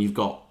 particularly when you've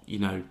got 2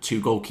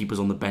 goalkeepers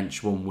on the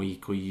bench one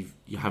week, or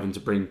you're having to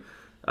bring.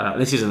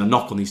 This isn't a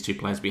knock on these 2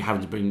 players, but you're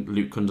having to bring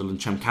Luke Cundle and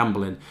Chem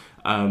Campbell in.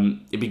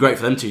 It'd be great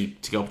for them to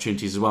get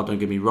opportunities as well. Don't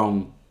get me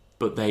wrong,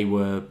 but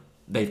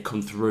they've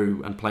come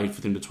through and played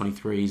for the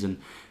under-23s,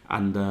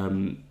 and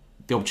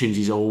the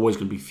opportunities are always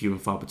going to be few and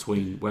far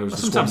between.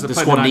 Whereas the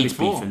squad needs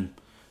beefing.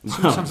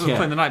 Sometimes they're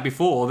playing the night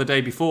before or the day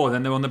before,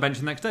 then they're on the bench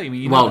the next day. I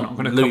mean, not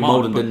going to Louis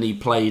Molden, didn't he,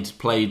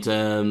 played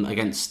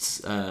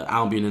against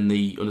Albion in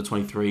the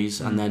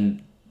under-23s, and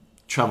then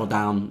travelled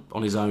down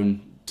on his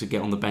own to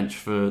get on the bench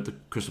for the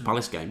Crystal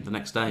Palace game the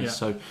next day.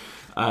 Yeah.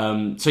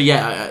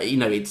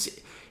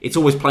 It's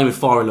always playing with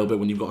fire a little bit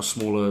when you've got a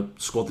smaller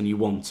squad than you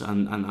want,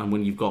 and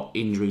when you've got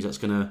injuries, that's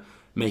going to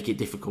make it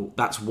difficult.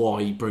 That's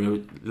why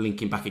Bruno,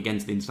 linking back again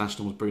to the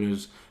internationals,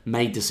 Bruno's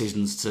made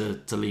decisions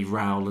to leave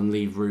Raul and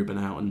leave Ruben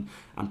out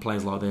and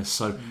players like this.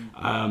 So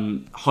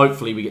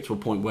hopefully we get to a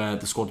point where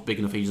the squad's big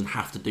enough he doesn't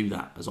have to do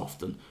that as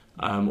often.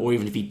 Or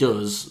even if he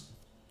does,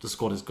 the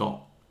squad has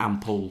got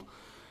ample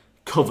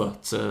cover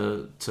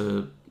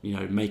to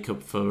make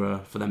up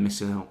for them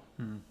missing out.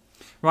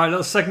 Right, a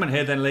little segment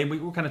here then, Lee. We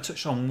kind of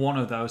touched on one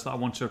of those that I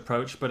want to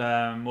approach, but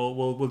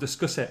we'll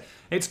discuss it.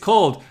 It's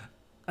called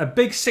A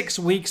Big 6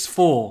 Weeks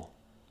 4.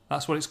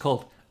 That's what it's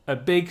called. A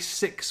Big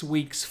 6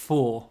 Weeks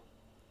 4.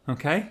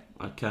 Okay?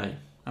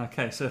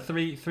 Okay, so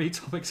three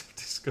topics of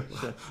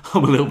discussion.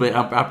 I'm a little bit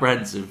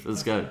apprehensive.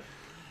 Let's go.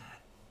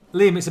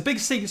 Liam, it's a big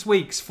 6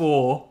 weeks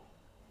for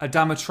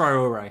Adama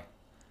Traore.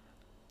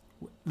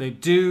 The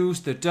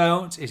do's, the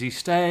don'ts. Is he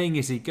staying?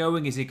 Is he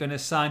going? Is he going to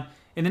sign?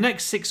 In the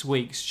next 6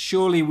 weeks,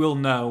 surely we'll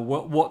know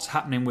what's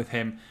happening with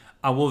him.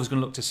 Are Wolves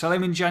going to look to sell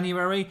him in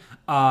January?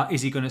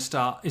 Is he going to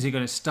start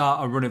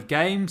a run of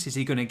games? Is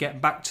he going to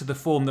get back to the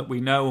form that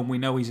we know and we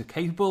know he's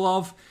capable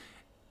of?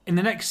 in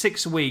the next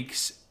 6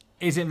 weeks,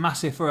 is it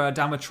massive for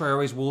Adama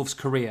Traore's Wolves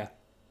career?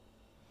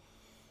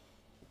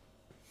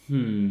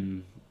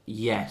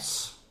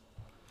 Yes.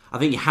 I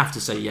think you have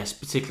to say yes,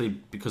 particularly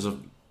because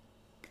of,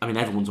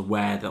 everyone's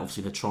aware that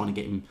obviously they're trying to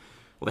get him,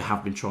 or they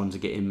have been trying to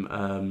get him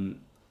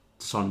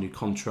to sign a new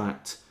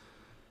contract.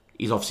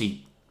 He's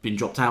obviously been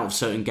dropped out of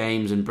certain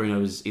games, and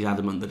Bruno is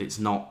adamant that it's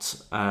not,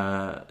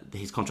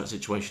 his contract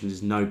situation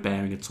is no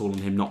bearing at all on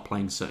him not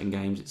playing certain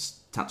games. It's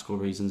tactical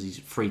reasons. He's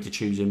free to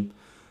choose him.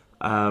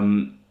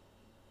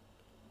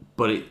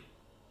 But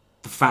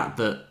the fact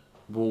that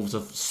Wolves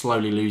are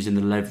slowly losing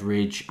the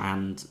leverage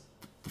and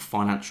the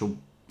financial,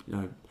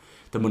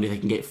 the money they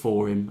can get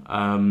for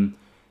him,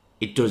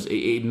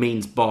 it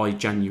means by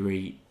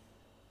January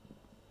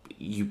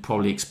you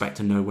probably expect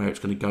to know where it's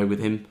going to go with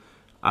him,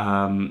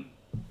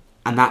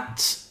 and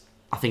that,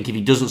 I think, if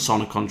he doesn't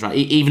sign a contract,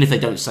 even if they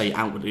don't say it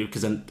outwardly,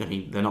 because then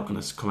they're not going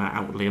to come out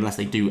outwardly unless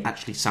they do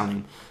actually sell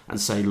him and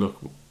say, look,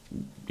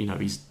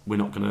 we're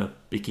not going to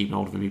be keeping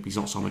hold of him if he's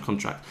not signed a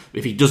contract. But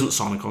if he doesn't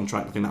sign a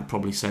contract, I think that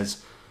probably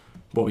says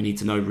what we need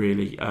to know,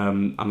 really.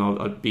 And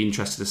I'd be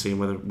interested to see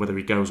whether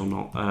he goes or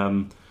not.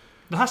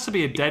 There has to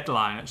be a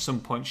deadline at some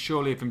point,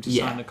 surely, for him to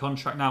sign the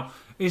contract. Now,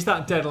 is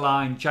that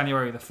deadline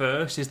January the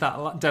 1st? Is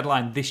that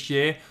deadline this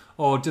year?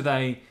 Or do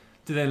they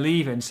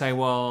leave it and say,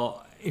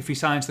 well, if he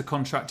signs the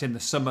contract in the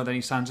summer, then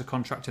he signs a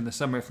contract in the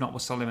summer. If not, we'll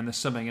sell him in the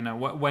summer.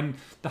 When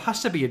there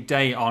has to be a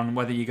date on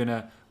whether you're going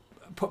to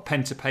put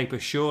pen to paper,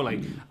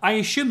 surely. I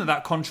assume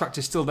that contract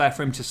is still there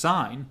for him to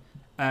sign,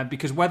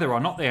 because whether or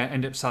not they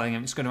end up selling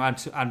him, it's going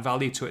to add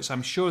value to it. So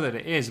I'm sure that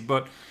it is,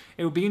 but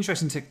it would be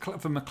interesting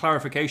from a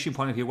clarification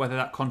point of view, whether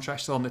that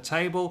contract's still on the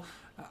table.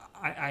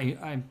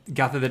 I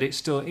gather that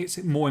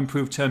it's more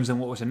improved terms than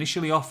what was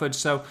initially offered.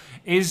 So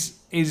is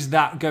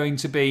that going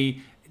to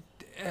be?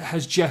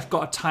 Has Jeff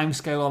got a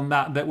timescale on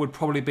that would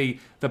probably be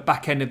the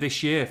back end of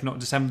this year, if not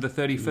December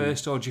the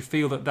 31st? Or do you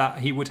feel that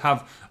he would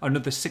have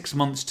another 6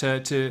 months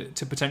to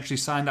potentially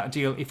sign that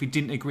deal if he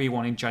didn't agree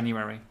one in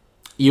January?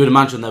 You would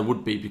imagine there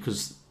would be,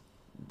 because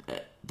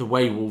the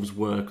way Wolves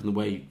work and the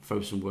way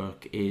Fosun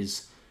work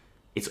is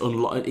it's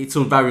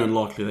very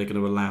unlikely they're going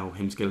to allow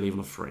him to get a leave on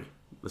a free.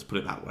 Let's put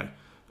it that way.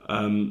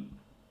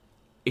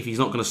 If he's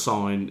not going to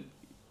sign,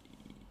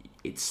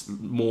 it's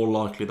more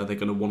likely that they're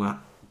going to want to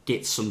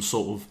get some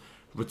sort of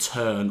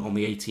return on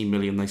the 18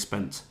 million they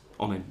spent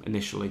on him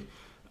initially,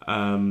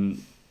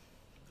 and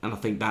I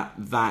think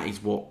that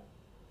is what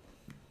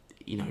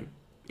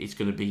is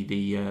going to be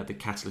the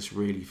catalyst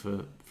really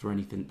for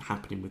anything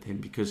happening with him,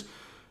 because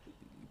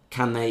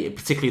can they,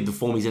 particularly the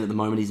form he's in at the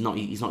moment, he's not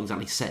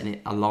exactly setting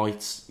it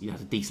alight. He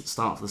had a decent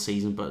start to the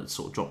season, but it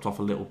sort of dropped off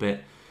a little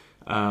bit.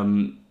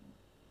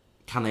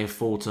 Can they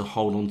afford to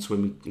hold on to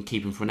him and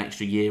keep him for an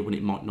extra year when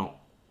it might not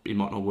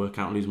work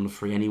out and lose him on a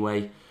free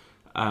anyway?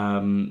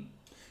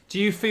 Do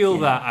you feel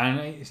that, and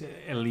it's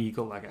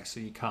illegal, I guess, so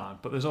you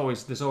can't, but there's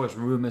always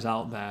rumours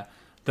out there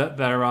that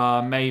there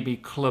are maybe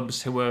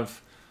clubs who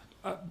have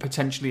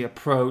potentially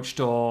approached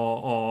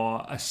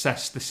or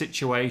assessed the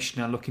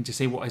situation and looking to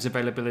see what his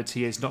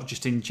availability is, not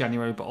just in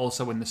January but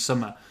also in the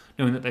summer,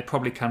 knowing that they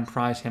probably can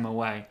prize him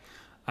away.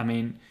 I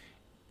mean,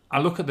 I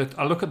look at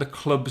the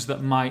clubs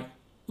that might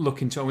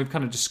look into, and we've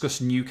kind of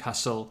discussed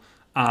Newcastle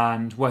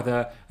and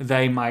whether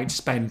they might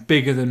spend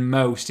bigger than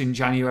most in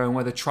January, and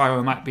whether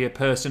Traore might be a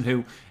person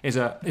who is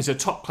a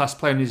top class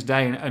player in his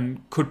day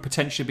and could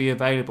potentially be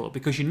available.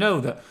 Because you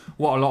know that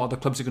what a lot of the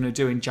clubs are going to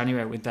do in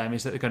January with them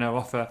is that they're going to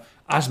offer,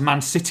 as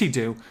Man City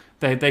do,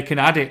 they can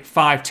add it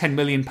 £5-10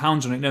 million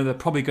on it. No, they're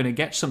probably going to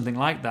get something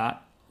like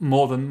that,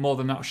 more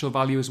than actual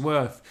value is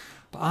worth.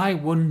 But I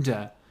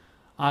wonder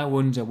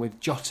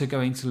with Jota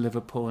going to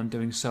Liverpool and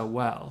doing so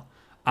well,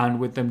 and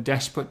with them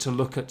desperate to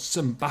look at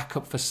some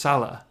backup for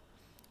Salah,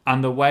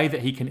 and the way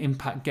that he can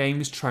impact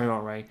games,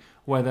 Traore,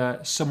 whether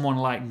someone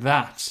like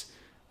that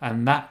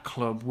and that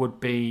club would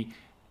be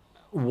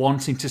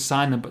wanting to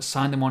sign them, but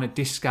sign them on a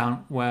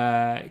discount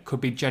where it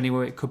could be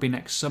January, it could be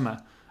next summer,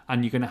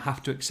 and you're going to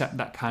have to accept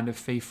that kind of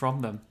fee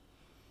from them.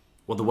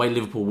 Well, the way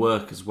Liverpool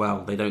work as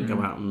well, they don't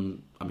go out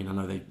and... I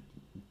know they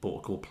bought a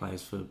couple of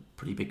players for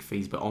pretty big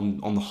fees, but on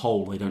the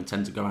whole, they don't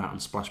tend to go out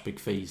and splash big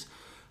fees.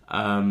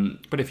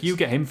 But if you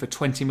get him for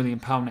 £20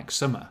 million next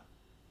summer...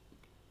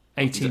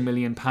 £18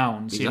 million,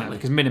 exactly.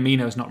 Because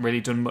Minamino's not really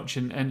done much,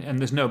 and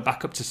there's no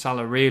backup to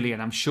Salah really,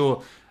 and I'm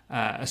sure,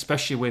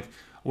 especially with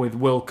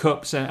World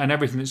Cups and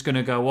everything that's going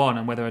to go on,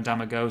 and whether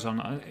Adama goes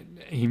on,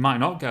 he might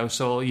not go.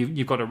 So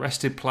you've got a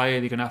rested player.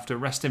 You're going to have to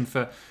rest him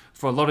for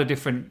a lot of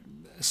different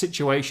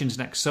situations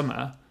next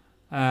summer.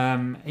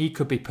 He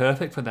could be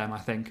perfect for them, I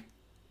think.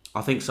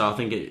 I think so. I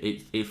think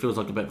it feels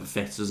like a bit of a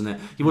fit, doesn't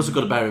it? You've also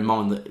got to bear in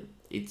mind that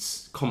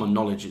it's common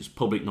knowledge, it's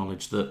public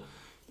knowledge that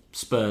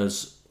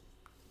Spurs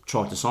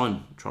tried to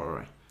sign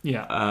Traore.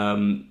 Yeah.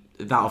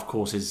 That, of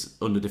course, is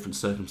under different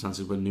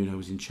circumstances when Nuno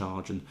was in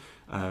charge, and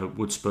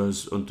would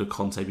Spurs under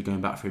Conte be going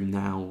back for him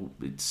now?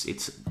 It's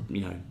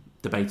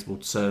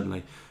debatable,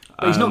 certainly.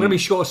 But he's not going to be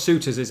short of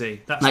suitors, is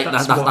he?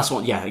 That's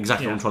what. Yeah,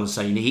 exactly. What I'm trying to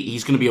say.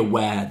 He's going to be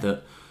aware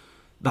that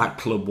that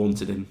club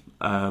wanted him,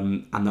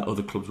 and that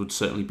other clubs would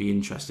certainly be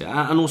interested.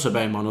 And also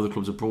bear in mind other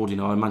clubs abroad.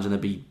 I imagine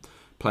there'd be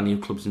plenty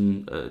of clubs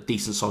in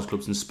decent sized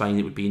clubs in Spain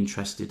that would be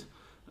interested,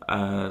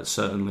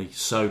 certainly.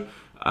 So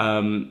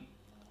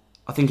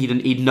I think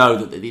he'd know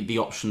that the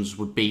options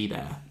would be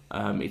there.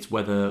 It's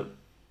whether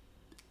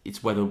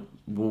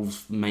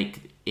Wolves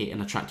make it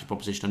an attractive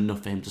proposition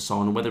enough for him to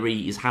sign, and whether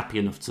he is happy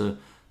enough to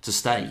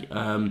stay.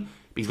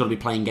 He's got to be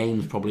playing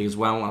games probably as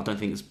well. I don't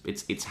think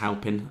it's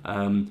helping.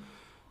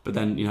 But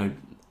then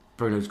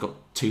Bruno's got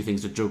two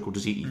things to juggle.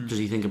 Does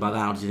he think about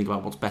that, or does he think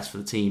about what's best for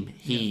the team?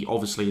 He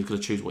obviously is going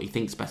to choose what he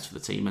thinks best for the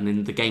team, and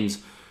in the games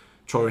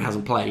Traoré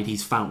hasn't played,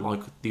 he's felt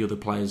like the other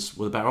players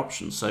were the better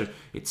options. So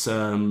it's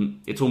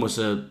almost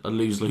a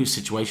lose-lose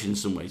situation in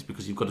some ways,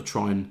 because you've got to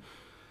try and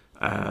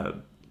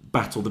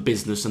battle the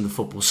business and the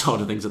football side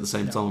of things at the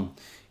same time.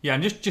 Yeah,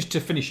 and just to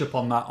finish up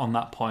on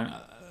that point,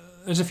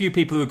 there's a few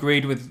people who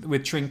agreed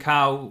with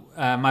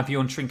Trincao, my view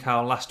on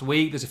Trincao last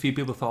week. There's a few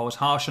people who thought I was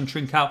harsh on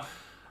Trincao.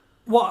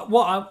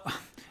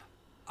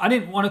 I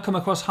didn't want to come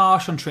across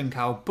harsh on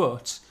Trincao,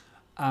 but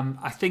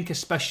I think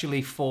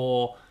especially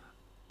for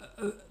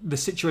the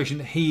situation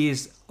that he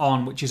is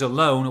on, which is a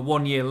loan, a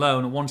 1-year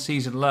loan, a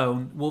 1-season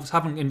loan, Wolves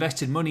haven't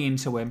invested money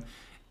into him.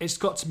 It's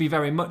got to be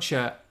very much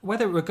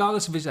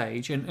regardless of his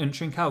age, and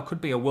Trincao could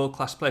be a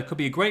world-class player, could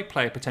be a great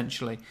player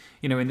potentially,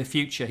 in the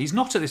future. He's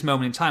not at this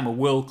moment in time a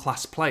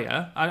world-class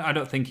player. I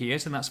don't think he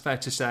is, and that's fair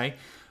to say.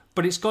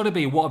 But it's got to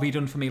be, what have he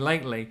done for me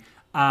lately?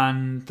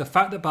 And the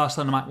fact that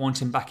Barcelona might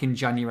want him back in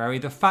January,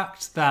 the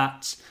fact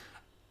that,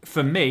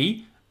 for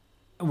me,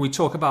 we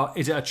talk about,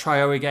 is it a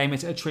Traoré game,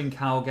 is it a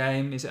Trincao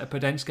game, is it a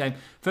Podence game?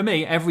 For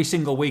me, every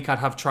single week I'd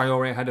have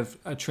Traoré ahead of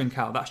a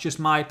Trincao. That's just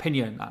my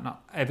opinion.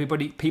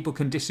 People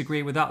can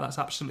disagree with that. That's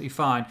absolutely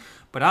fine.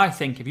 But I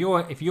think if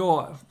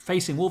you're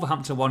facing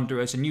Wolverhampton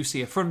Wanderers and you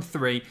see a front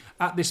three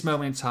at this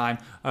moment in time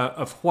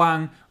of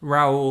Hwang,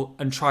 Raul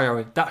and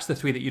Traoré, that's the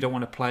three that you don't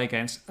want to play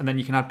against. And then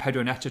you can add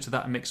Pedro Neto to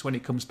that mix when he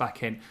comes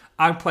back in.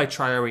 I'd play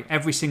Traoré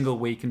every single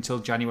week until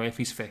January if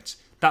he's fit.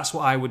 That's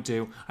what I would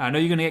do. I know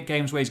you're going to get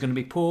games where he's going to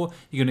be poor.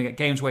 You're going to get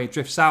games where he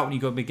drifts out, and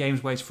you're going to be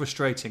games where he's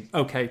frustrating.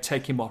 Okay,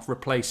 take him off,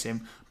 replace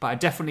him. But I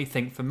definitely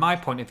think, from my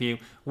point of view,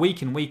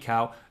 week in, week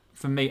out,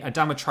 for me,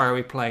 Adama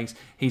Traoré plays.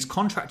 He's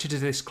contracted to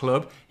this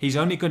club. He's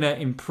only going to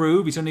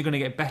improve. He's only going to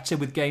get better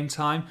with game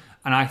time.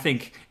 And I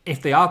think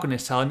if they are going to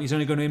sell him, he's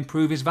only going to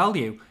improve his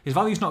value. His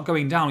value's not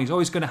going down. He's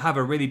always going to have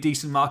a really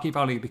decent market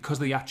value because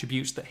of the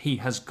attributes that he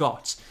has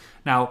got.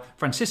 Now,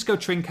 Francisco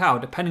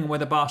Trincao, depending on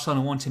whether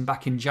Barcelona want him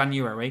back in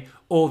January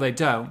or they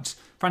don't,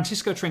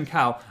 Francisco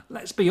Trincao,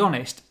 let's be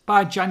honest,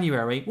 by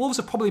January, Wolves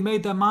have probably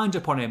made their mind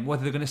up on him,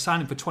 whether they're going to sign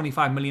him for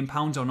 £25 million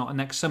or not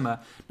next summer.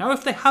 Now,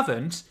 if they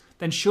haven't,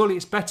 then surely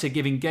it's better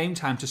giving game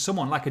time to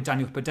someone like a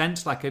Daniel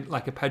Podence,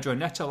 like a Pedro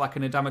Neto, like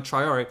an Adama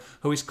Traoré,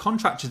 who is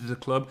contracted to the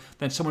club,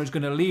 than someone who's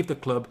going to leave the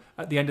club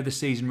at the end of the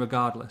season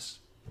regardless.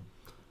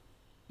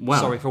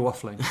 Well, sorry for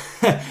waffling.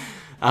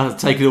 I've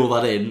taken all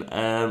that in.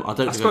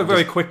 I spoke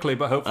very quickly,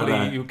 but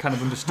hopefully you kind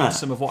of understood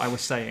some of what I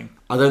was saying.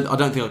 I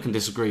don't think I can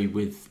disagree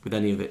with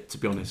any of it, to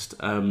be honest.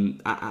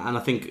 And I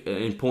think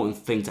an important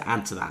thing to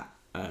add to that,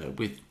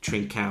 with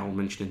Trincao,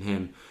 mentioning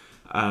him,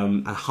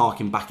 and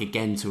harking back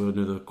again to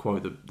another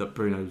quote that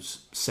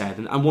Bruno's said,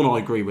 and one I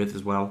agree with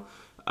as well.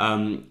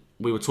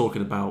 We were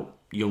talking about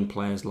young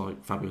players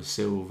like Fabio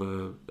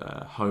Silva,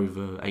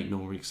 Hover,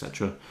 Aït-Nouri,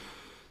 etc.,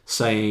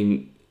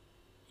 saying,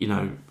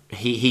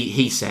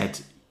 he said,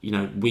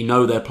 we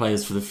know they're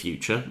players for the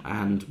future,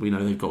 and we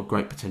know they've got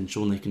great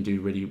potential and they can do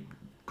really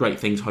great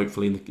things,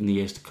 hopefully, in the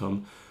years to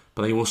come.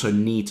 But they also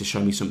need to show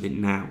me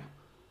something now,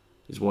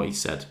 is what he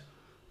said.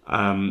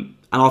 And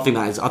I think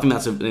that's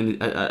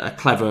a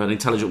clever and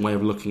intelligent way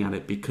of looking at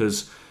it,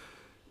 because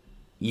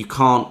you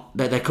can't.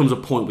 There comes a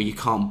point where you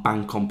can't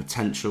bank on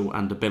potential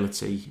and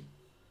ability,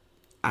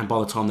 and by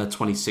the time they're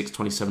 26,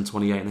 27,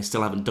 28, and they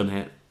still haven't done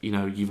it,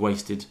 you've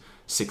wasted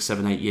 6,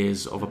 7, 8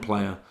 years of a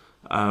player.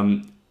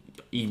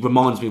 He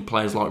reminds me of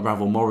players like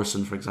Ravel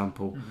Morrison, for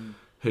example,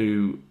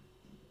 who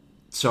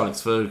Sir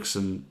Alex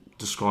Ferguson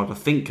described, I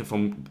think, if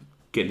I'm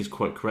getting his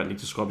quote correctly,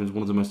 described him as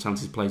one of the most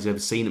talented players he's ever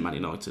seen at Man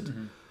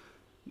United.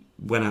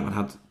 Went out and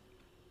had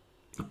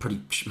a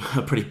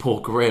pretty poor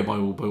career by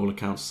all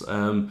accounts.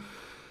 And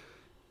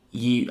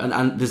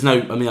there's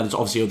there's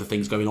obviously other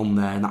things going on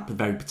there in that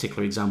very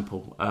particular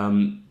example.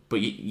 But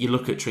you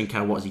look at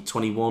Trincao, what is he,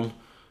 21?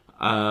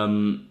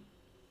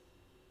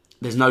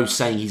 There's no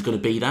saying he's going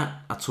to be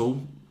that at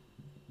all.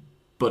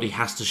 But he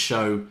has to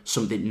show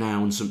something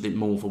now and something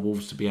more for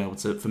Wolves to be able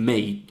to, for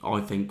me,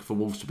 I think, for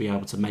Wolves to be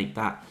able to make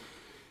that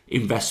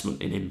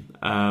investment in him.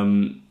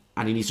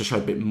 And he needs to show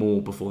a bit more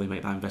before they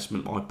make that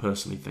investment, I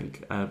personally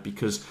think.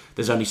 Because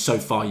there's only so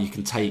far you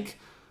can take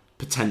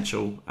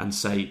potential and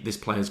say this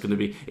player's going to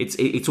be...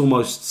 It's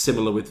almost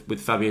similar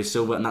with Fabio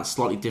Silva, and that's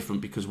slightly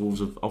different because Wolves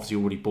have obviously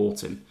already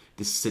bought him.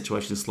 This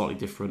situation is slightly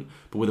different.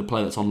 But with a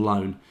player that's on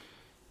loan,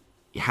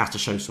 he has to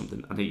show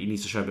something, and he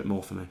needs to show a bit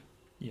more for me.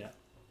 Yeah.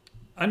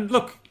 And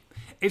look,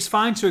 it's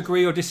fine to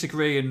agree or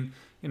disagree, and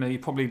you're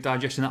probably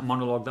digesting that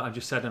monologue that I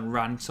just said and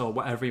rant or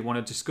whatever you want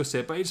to discuss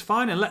it. But it's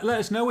fine, and let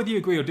us know whether you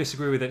agree or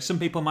disagree with it. Some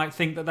people might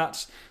think that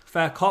that's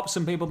fair cop.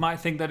 Some people might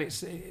think that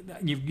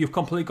you've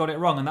completely got it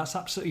wrong, and that's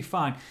absolutely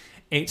fine.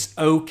 It's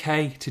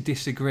okay to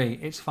disagree.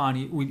 It's fine.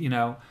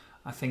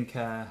 I think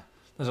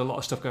there's a lot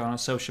of stuff going on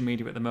social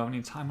media at the moment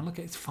in time. And look,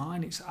 it's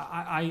fine.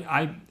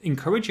 I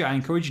encourage you. I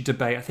encourage you to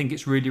debate. I think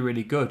it's really,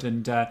 really good.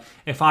 And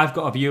if I've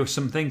got a view of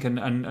something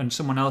and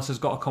someone else has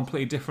got a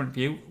completely different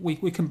view,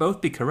 we can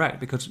both be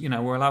correct because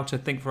we're allowed to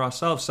think for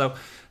ourselves. So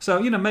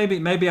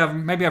maybe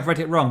I've read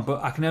it wrong,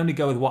 but I can only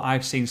go with what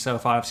I've seen so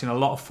far. I've seen a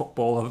lot of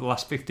football over the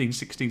last 15,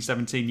 16,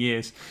 17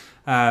 years,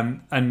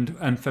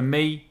 and for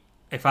me,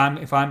 if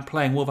I'm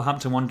playing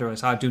Wolverhampton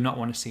Wanderers, I do not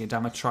want to see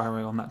Adama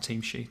Traore on that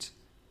team sheet.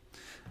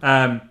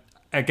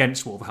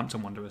 Against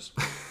Wolverhampton Wanderers.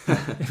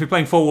 If we're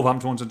playing for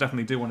Wolverhampton Wanderers, I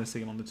definitely do want to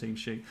see him on the team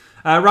sheet.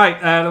 Right,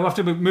 we'll have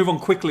to move on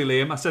quickly,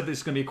 Liam. I said this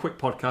is going to be a quick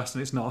podcast,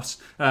 and it's not.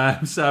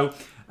 So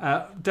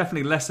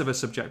definitely less of a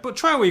subject. But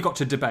Traore, we've got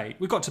to debate.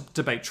 We've got to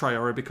debate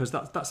Traore because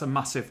that's a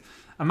massive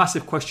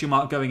question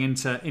mark going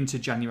into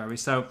January.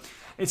 So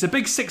it's a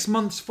big 6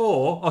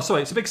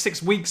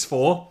 weeks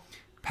for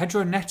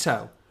Pedro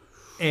Neto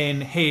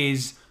in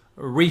his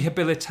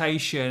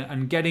rehabilitation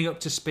and getting up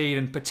to speed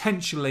and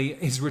potentially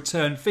his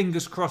return,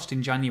 fingers crossed,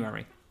 in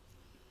January.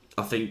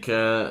 I think,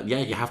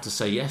 you have to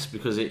say yes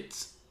because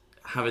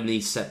having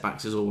these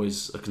setbacks is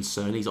always a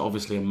concern. He's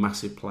obviously a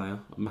massive player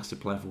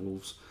for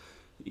Wolves,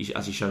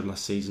 as he showed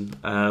last season.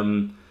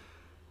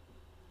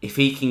 If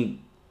he can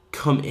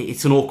come,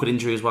 it's an awkward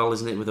injury as well,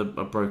 isn't it, with a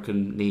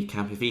broken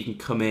kneecap. If he can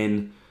come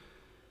in,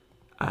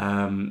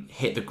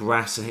 hit the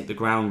grass and hit the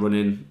ground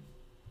running,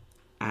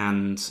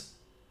 and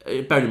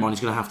bearing in mind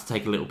he's going to have to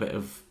take a little bit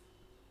of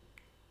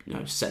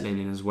settling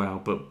in as well,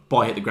 but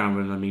by hit the ground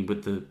running I mean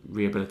with the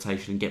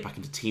rehabilitation and get back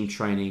into team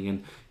training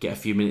and get a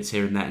few minutes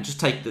here and there and just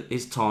take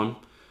his time.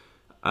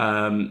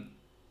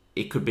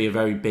 It could be a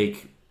very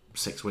big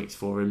 6 weeks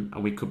for him,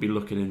 and we could be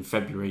looking in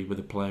February with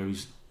a player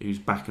who's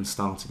back and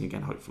starting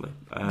again, hopefully.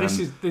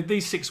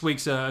 These 6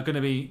 weeks are going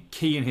to be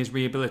key in his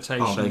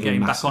rehabilitation,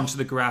 getting back onto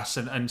the grass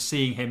and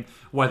seeing him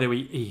whether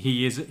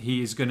he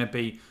is going to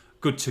be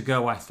good to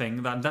go. I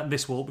think that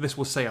this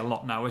will say a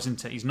lot now,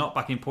 isn't it? He's not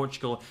back in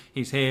Portugal.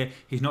 He's here.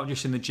 He's not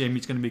just in the gym.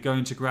 He's going to be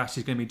going to grass.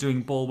 He's going to be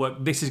doing ball work.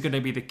 This is going to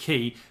be the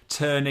key: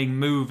 turning,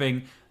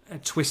 moving,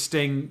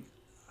 twisting.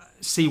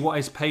 See what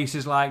his pace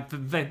is like.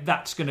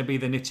 That's going to be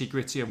the nitty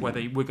gritty of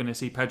whether we're going to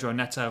see Pedro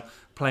Neto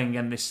playing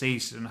again this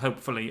season.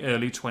 Hopefully,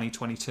 early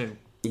 2022.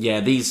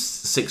 Yeah, these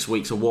 6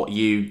 weeks are what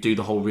you do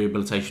the whole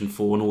rehabilitation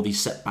for, and all these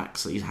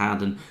setbacks that he's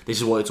had, and this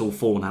is what it's all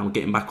for now,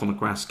 getting back on the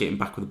grass, getting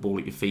back with the ball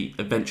at your feet,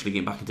 eventually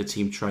getting back into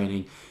team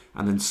training,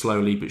 and then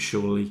slowly but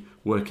surely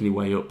working your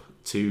way up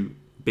to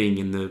being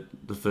in the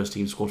first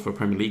team squad for a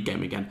Premier League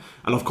game again.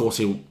 And of course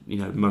he'll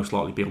most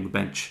likely be on the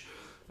bench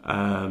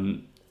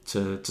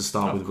to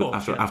start with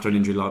after an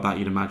injury like that,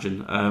 you'd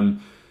imagine.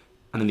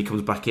 And then he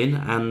comes back in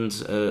and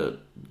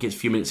gets a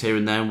few minutes here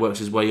and there and works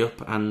his way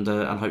up and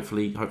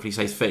hopefully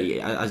stays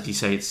fit. As you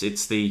say, this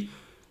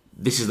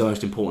is the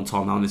most important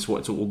time now, and this is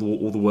what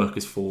all the work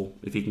is for.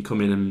 If he can come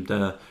in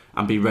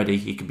and be ready,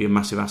 he could be a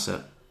massive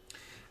asset.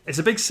 It's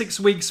a big 6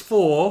 weeks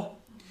for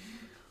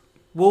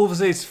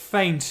Wolves'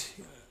 faint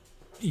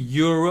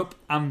Europe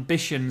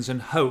ambitions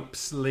and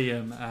hopes,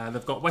 Liam.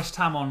 They've got West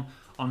Ham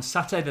on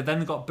Saturday. They've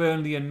then got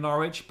Burnley and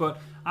Norwich,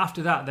 but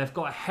after that they've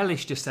got a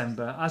hellish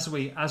December, as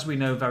we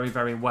know very,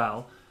 very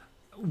well.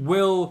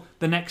 Will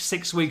the next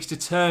 6 weeks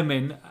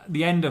determine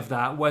the end of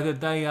that, whether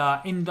they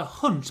are in the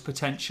hunt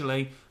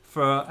potentially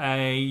for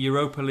a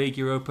Europa League,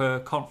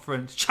 Europa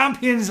Conference,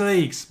 Champions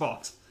League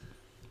spot?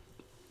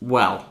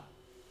 Well,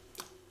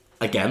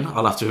 again,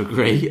 I'll have to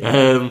agree.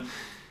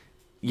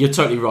 You're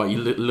totally right. You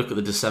look at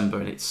the December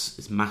and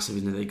it's massive,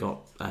 isn't it? They got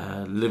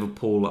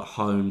Liverpool at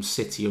home,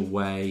 City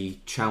away,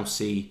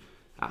 Chelsea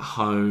at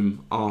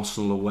home,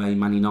 Arsenal away,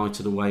 Man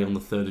United away on the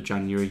 3rd of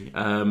January.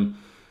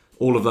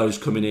 All of those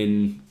coming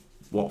in,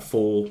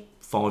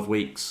 4-5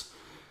 weeks.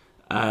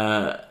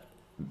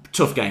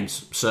 Tough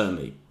games,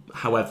 certainly.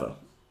 However,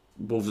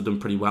 Wolves have done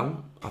pretty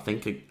well, I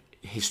think,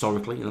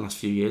 historically in the last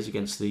few years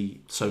against the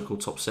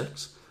so-called top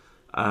six.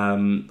 I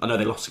know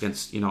they lost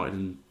against United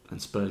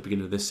and Spurs at the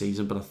beginning of this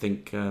season, but I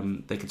think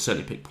they could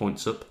certainly pick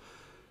points up.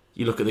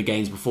 You look at the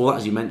games before that,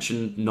 as you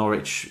mentioned,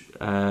 Norwich,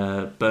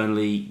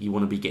 Burnley. You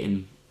want to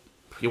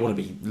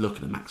be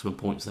looking at maximum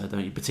points there,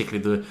 don't you?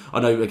 Particularly I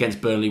know against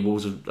Burnley,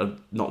 Wolves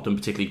have not done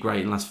particularly great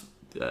in the last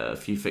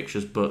few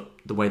fixtures, but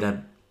the way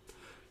they're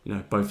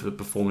both are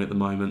performing at the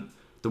moment,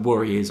 the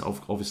worry is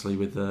obviously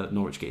with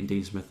Norwich getting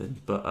Dean Smith in,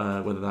 but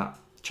whether that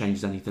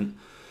changes anything.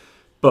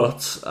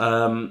 But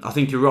I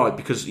think you're right,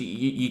 because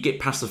you get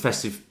past the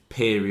festive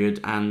period,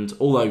 and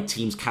although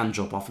teams can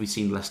drop off, we've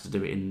seen Leicester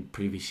do it in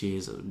previous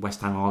years.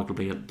 West Ham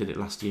arguably did it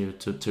last year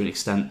to an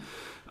extent.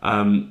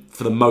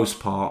 For the most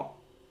part,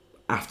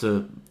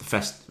 after the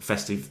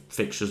festive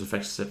fixtures, the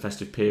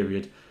festive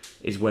period,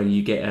 is when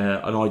you get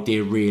an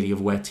idea really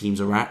of where teams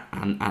are at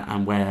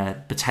and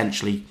where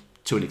potentially,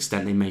 to an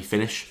extent, they may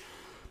finish.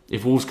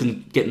 if Wolves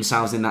can get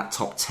themselves in that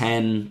top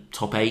 10,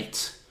 top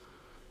 8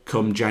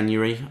 come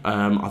January,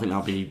 I think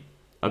that'll be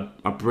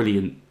a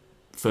brilliant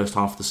first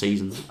half of the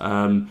season.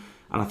 And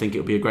I think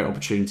it'll be a great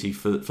opportunity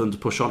for them to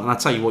push on. And I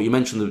tell you what, you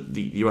mentioned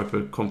the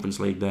Europa Conference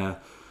League there.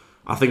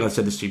 I think I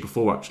said this to you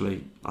before,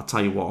 actually. I'll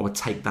tell you what, I would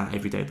take that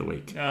every day of the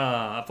week.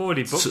 I've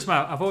already booked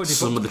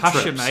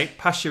Pasha, mate.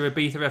 Pasha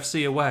Ibiza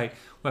FC away.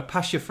 We're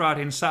Pasha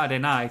Friday and Saturday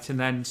night, and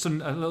then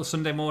a little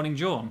Sunday morning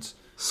jaunt.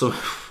 So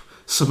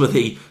some of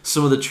the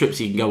trips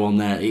you can go on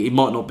there, it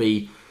might not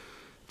be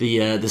the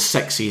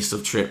sexiest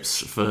of trips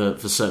for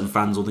certain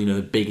fans, or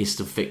the biggest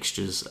of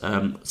fixtures.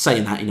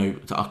 Saying that,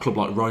 a club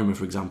like Roma,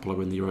 for example,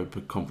 are in the Europa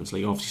Conference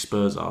League. Obviously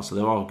Spurs are, so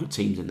there are good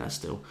teams in there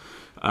still.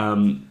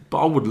 But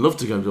I would love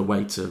to go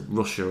away to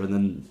Russia and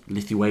then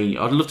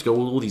Lithuania. I'd love to go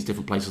all these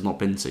different places I've not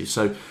been to.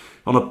 So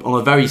on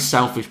a very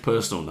selfish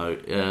personal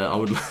note, I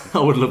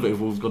would love it if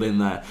Wolves got in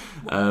there.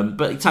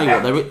 But I tell you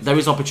what, there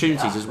is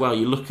opportunities as well.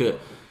 You look at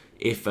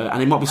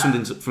and it might be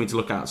something for me to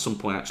look at some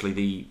point, actually,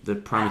 the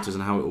parameters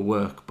and how it will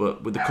work.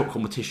 But with the cup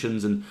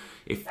competitions, and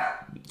if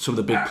some of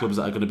the big clubs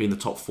that are going to be in the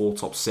top 4,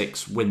 top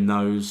 6 win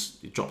those,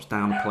 it drops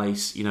down a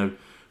place.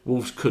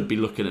 Wolves could be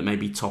looking at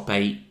maybe top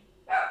 8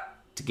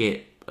 to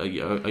get a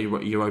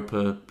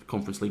Europa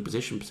Conference League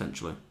position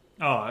potentially.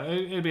 Oh,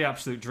 it'd be an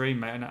absolute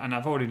dream, mate. And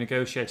I've already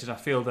negotiated. I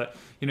feel that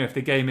if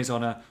the game is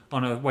on a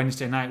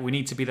Wednesday night, we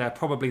need to be there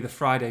probably the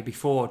Friday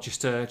before,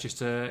 just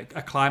to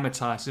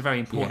acclimatise. It's very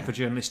important for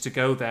journalists to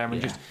go there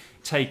and just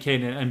take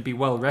in and be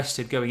well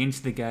rested going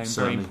into the game.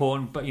 Certainly. Very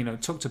important. But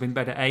tucked up in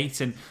bed at 8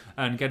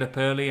 and get up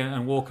early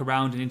and walk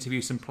around and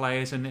interview some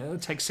players. And it'll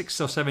take 6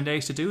 or 7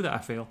 days to do that, I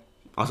feel.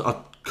 I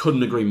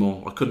couldn't agree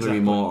more. I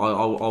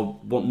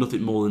want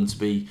nothing more than to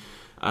be.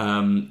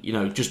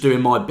 Just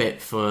doing my bit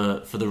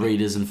for the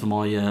readers and for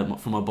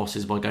my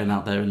bosses by going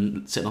out there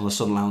and sitting on a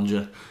sun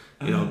lounger,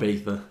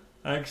 Ibiza.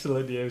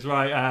 Excellent news.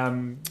 Right,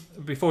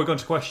 before we go on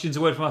to questions,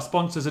 a word from our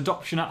sponsors,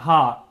 Adoption at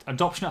Heart.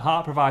 Adoption at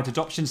Heart provides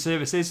adoption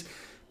services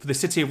for the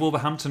City of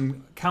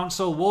Wolverhampton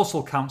Council,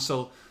 Walsall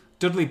Council,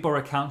 Dudley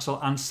Borough Council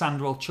and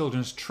Sandwell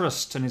Children's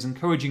Trust, and is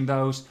encouraging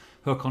those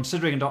who are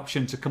considering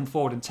adoption to come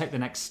forward and take the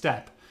next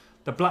step.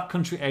 The Black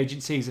Country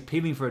Agency is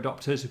appealing for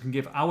adopters who can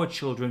give our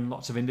children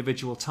lots of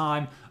individual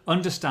time,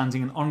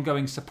 understanding and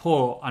ongoing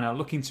support, and are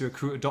looking to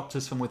recruit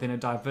adopters from within a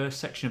diverse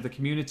section of the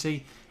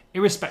community,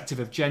 irrespective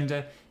of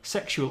gender,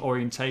 sexual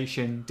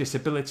orientation,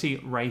 disability,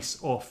 race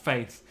or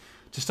faith.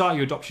 To start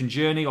your adoption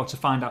journey or to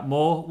find out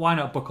more, why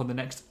not book on the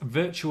next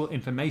virtual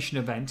information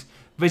event?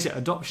 Visit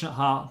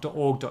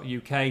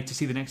adoptionatheart.org.uk to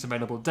see the next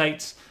available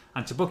dates,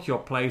 and to book your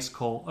place,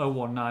 call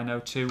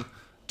 01902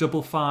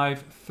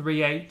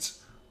 553818.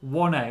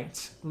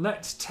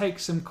 Let's take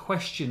some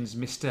questions,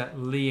 Mr.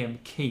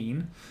 Liam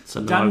Keane.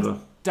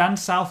 Dan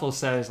Southall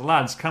says,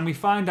 lads, can we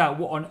find out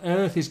what on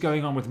earth is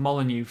going on with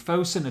Molineux?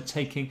 Fosun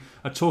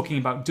are talking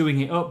about doing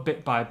it up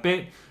bit by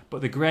bit,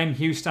 but the Graham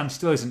Hughes stand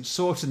still isn't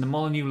sorted and the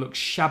Molineux looks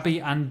shabby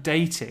and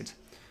dated.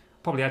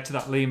 Probably add to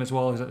that, Liam, as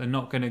well, is that they're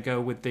not going to go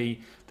with the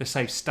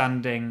safe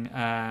standing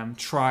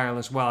trial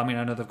as well. I mean,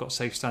 I know they've got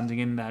safe standing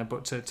in there,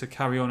 but to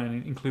carry on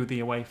and include the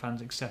away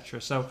fans,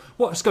 etc. So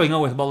what's going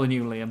on with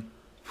Molineux, Liam?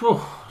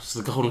 It's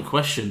the golden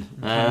question.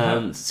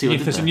 See what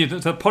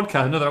the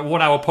podcast, another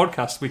 1 hour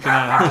podcast, we can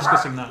have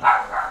discussing that.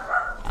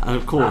 And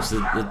of course,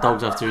 the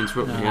dogs have to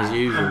interrupt me as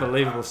usual.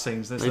 Unbelievable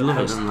scenes. There's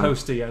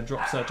Posty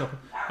drops a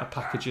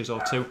packages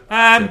or two.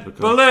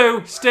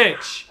 Baloo,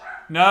 Stitch.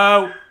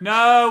 No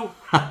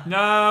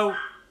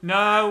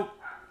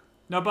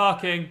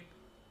barking.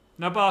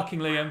 No barking,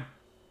 Liam.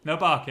 No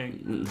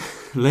barking.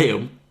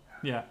 Liam?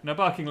 Yeah, no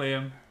barking,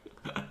 Liam.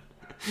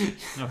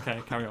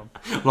 Okay, carry on.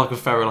 Like a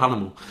feral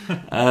animal.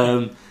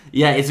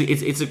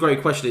 It's a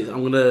great question.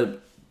 I'm going to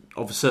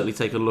certainly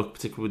take a look,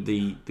 particularly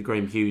with the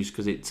Graham Hughes,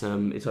 because it's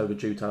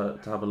overdue to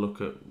have a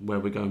look at where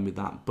we're going with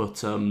that.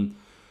 But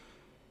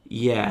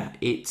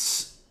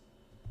it's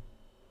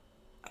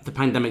the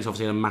pandemic's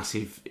obviously had a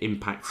massive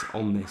impact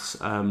on this.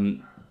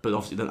 But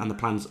obviously, and the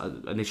plans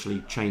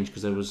initially changed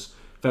because there was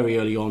very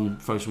early on,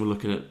 folks were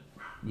looking at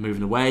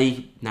moving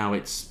away. Now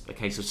it's a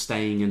case of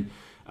staying and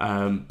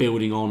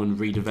building on and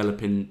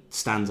redeveloping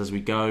stands as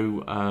we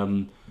go.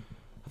 I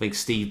think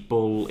Steve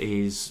Bull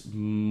is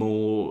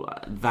more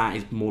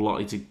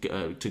likely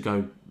to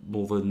go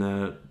more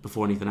than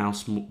before anything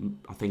else.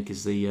 I think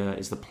is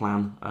the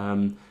plan,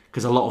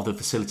 because a lot of the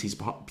facilities,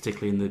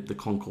 particularly in the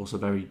concourse, are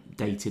very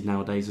dated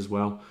nowadays as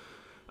well.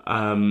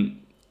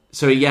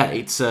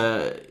 It's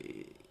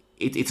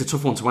a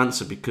tough one to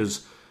answer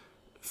because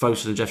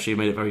Fosun and Jeff Shee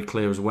made it very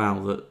clear as well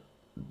that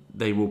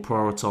they will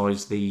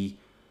prioritise the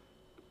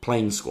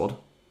playing squad,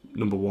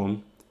 number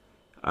one.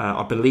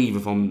 I believe,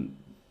 if I'm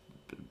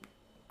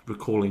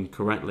recalling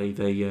correctly,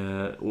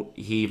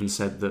 he even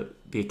said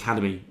that the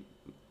academy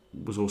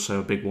was also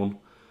a big one.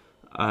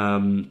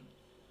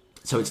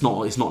 So it's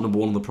not number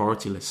one on the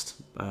priority list.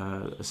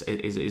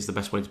 Is the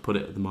best way to put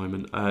it at the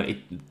moment.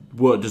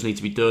 Work does need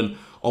to be done.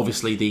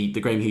 Obviously, the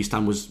Graham Hughes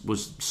stand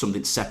was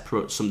something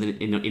separate, something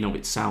in of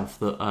itself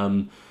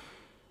that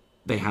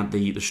they had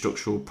the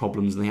structural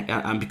problems,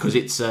 and because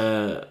it's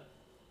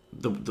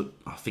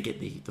I forget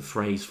the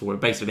phrase for it.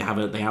 Basically,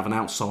 they have an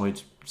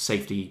outside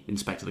safety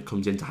inspector that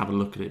comes in to have a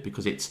look at it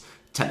because it's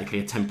technically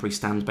a temporary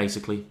stand.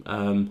 Basically,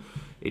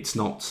 it's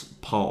not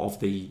part of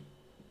the,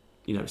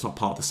 it's not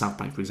part of the South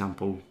Bank, for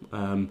example.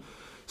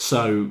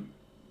 So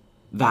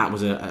that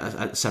was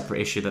a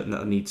separate issue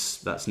that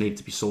needs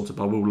to be sorted.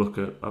 But I will look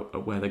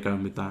at where they're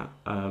going with that.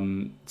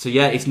 So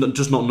yeah, it's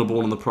just not number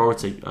one on the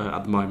priority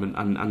at the moment.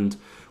 And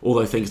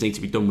although things need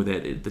to be done with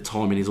it, the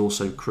timing is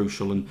also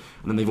crucial. And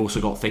then they've also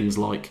got things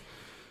like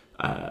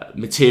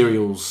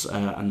materials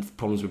and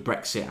problems with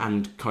Brexit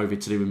and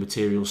COVID to do with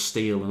materials,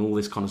 steel, and all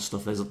this kind of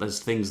stuff. There's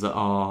things that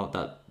are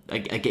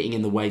getting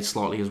in the way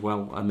slightly as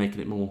well, and making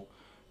it more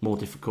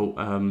difficult.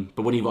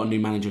 But when you've got a new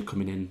manager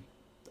coming in,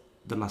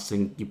 the last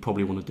thing you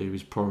probably want to do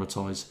is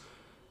prioritise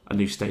a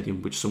new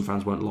stadium, which some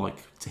fans won't like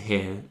to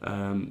hear.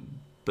 But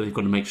they've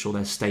got to make sure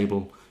they're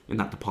stable in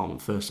that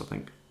department first, I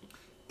think.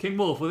 King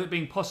Wolf, with it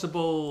being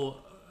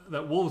possible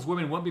that Wolves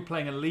women won't be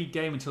playing a league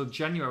game until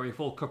January if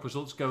all cup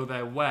results go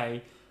their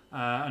way,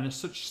 and as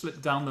such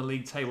slip down the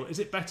league table, is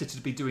it better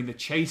to be doing the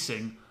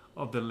chasing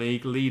of the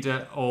league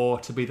leader or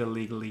to be the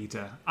league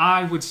leader?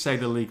 I would say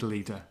the league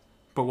leader.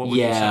 But what would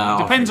you say? It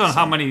depends on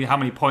how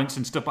many points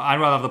and stuff. But I'd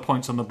rather have the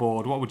points on the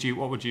board. What would you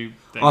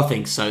think? I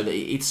think so.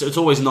 It's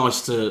always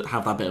nice to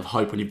have that bit of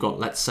hope when you've got,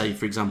 let's say,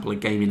 for example, a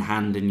game in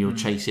hand and you're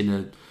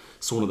chasing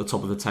someone at the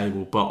top of the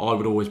table. But I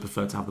would always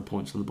prefer to have the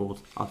points on the board.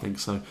 I think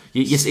so.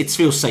 Yes, it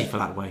feels safer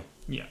that way.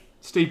 Yeah.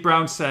 Steve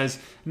Brown says,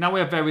 now we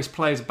have various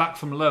players back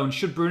from loan.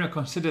 Should Bruno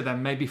consider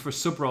them maybe for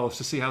sub-roles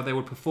to see how they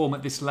would perform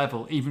at this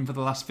level, even for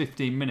the last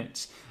 15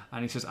 minutes?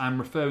 And he says, I'm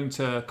referring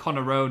to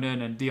Conor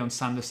Ronan and Dion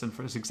Sanderson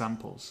for his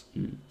examples.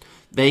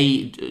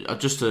 They,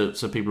 just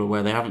so people are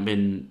aware, they haven't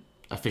been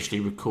officially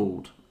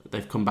recalled.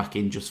 They've come back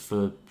in just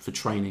for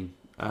training.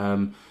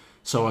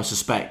 So I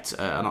suspect,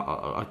 and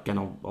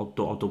I'll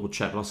double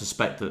check, but I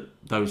suspect that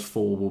those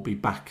four will be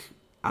back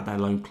at their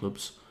loan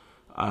clubs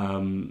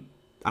and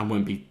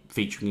won't be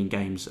featuring in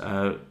games.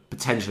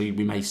 Potentially,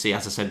 we may see,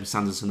 as I said with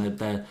Sanderson,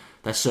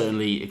 they're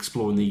certainly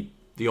exploring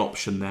the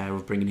option there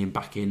of bringing him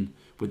back in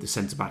with the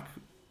centre-back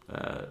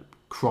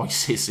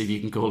crisis, if you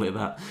can call it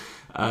that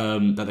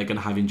they're going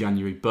to have in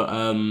January. But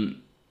I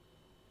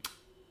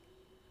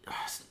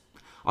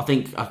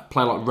think a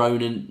player like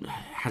Ronan,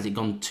 has it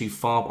gone too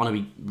far? I know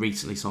he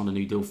recently signed a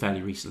new deal,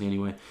 fairly recently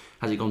anyway.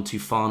 Has it gone too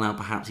far now?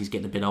 Perhaps he's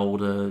getting a bit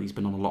older. He's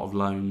been on a lot of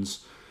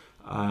loans.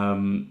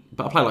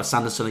 But a player like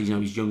Sanderson,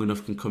 he's young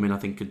enough, can come in. I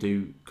think could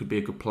be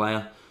a good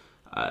player.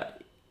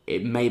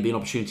 It may be an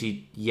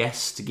opportunity,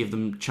 yes, to give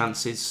them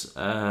chances.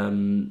 But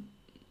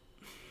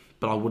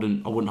I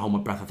wouldn't hold my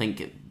breath. I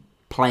think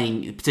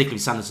playing, particularly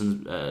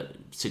Sanderson's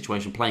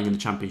situation, playing in the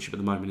Championship at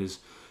the moment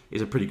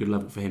is a pretty good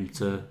level for him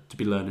to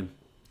be learning.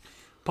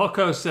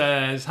 Poco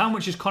says, how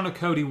much is Conor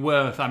Cody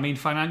worth? I mean,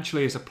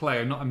 financially as a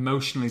player, not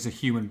emotionally as a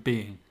human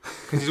being.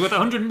 Because he's worth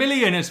 100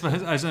 million as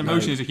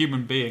emotionally as a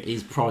human being.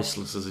 He's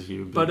priceless as a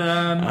human being. But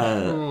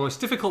it's a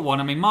difficult one.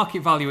 I mean,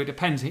 market value, it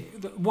depends.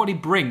 What he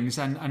brings,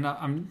 and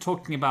I'm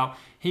talking about,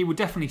 he would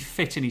definitely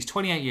fit in. He's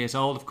 28 years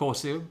old, of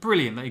course.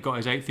 Brilliant that he got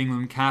his 8th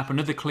England cap,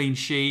 another clean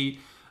sheet.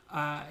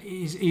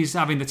 He's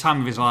having the time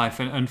of his life,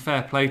 and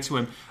fair play to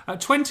him. At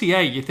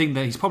 28, you think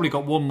that he's probably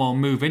got one more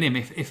move in him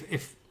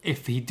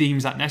if he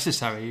deems that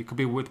necessary. He could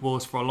be with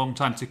Wolves for a long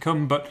time to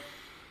come. But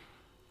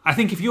I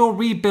think if you're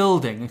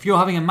rebuilding, if you're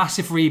having a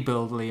massive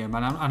rebuild, Liam,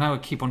 and I know I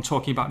keep on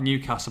talking about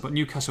Newcastle, but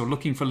Newcastle are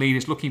looking for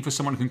leaders, looking for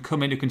someone who can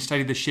come in, who can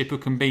steady the ship, who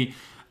can be,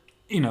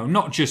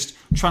 not just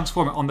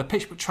transform it on the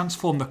pitch, but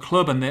transform the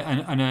club and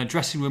a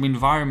dressing room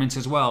environment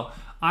as well.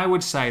 I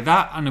would say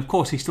that, and of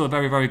course he's still a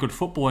very, very good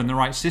footballer in the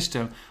right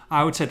system.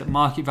 I would say that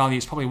market value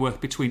is probably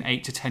worth between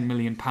 £8 to £10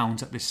 million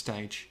at this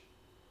stage.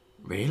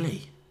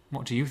 Really?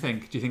 What do you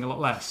think? Do you think a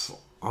lot less?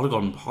 I'd have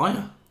gone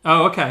higher.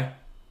 Oh, okay.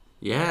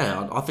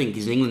 Yeah, I think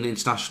he's England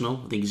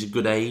international. I think he's a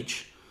good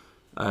age.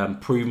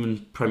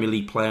 Proven Premier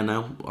League player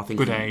now. I think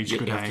good age.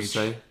 To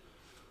say.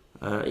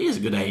 He is a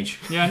good age.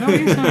 Yeah, no,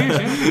 he is. Yeah.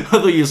 I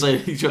thought you were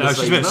saying he's trying to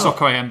say she's a bit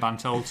Soccer AM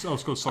banter, old school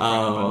Soccer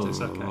AM banter. It's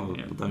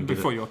okay. Yeah.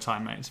 Before your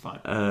time, mate, it's fine.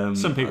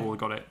 Some people have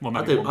got it. Well,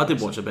 I did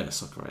watch a bit of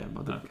Soccer AM.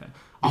 Okay.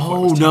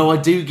 Oh no, I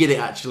do get it.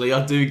 Actually,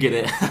 I do get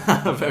it.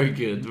 Very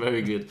good,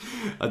 very good.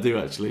 I do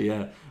actually.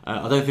 Yeah.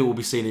 I don't think we'll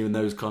be seeing him in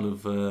those kind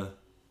of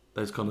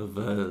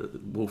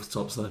Wolves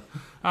tops though.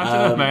 I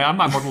don't know, mate. I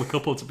might model a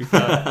couple, to be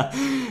fair.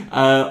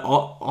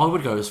 I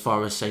would go as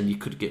far as saying you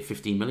could get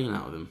 15 million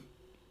out of him.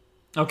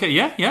 Okay,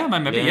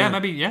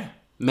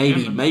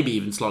 maybe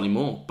even slightly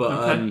more. But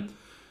okay.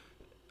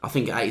 I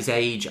think at his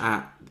age,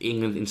 at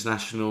England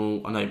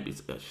international, I know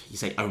you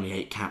say only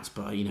 8 caps,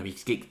 but he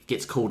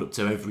gets called up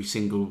to every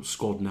single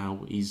squad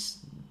now. He's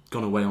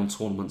gone away on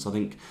tournaments. I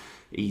think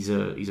he's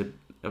a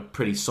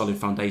pretty solid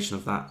foundation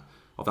of that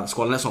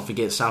squad. And let's not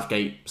forget,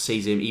 Southgate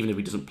sees him, even if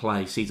he doesn't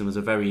play, sees him as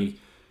a very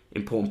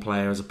important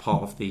player, as a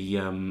part of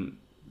the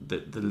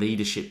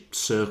leadership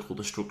circle,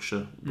 the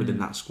structure within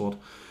that squad.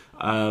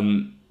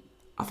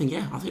 I think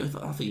you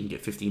can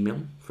get 15 mil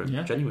for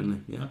him.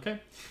 Genuinely, yeah. Okay.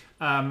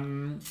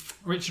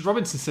 Richard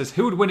Robinson says,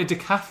 who would win a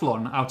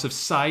decathlon out of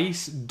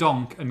Saiss,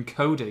 Donk, and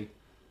Cody?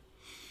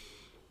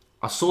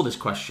 I saw this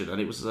question and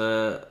it was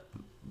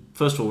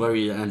first of all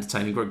very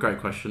entertaining. Great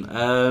question.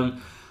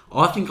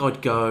 I think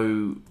I'd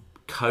go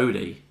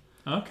Cody.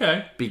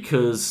 Okay.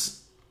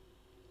 Because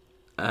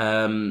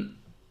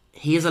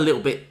he is a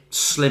little bit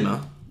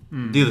slimmer.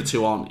 The other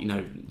two aren't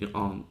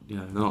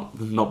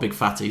not big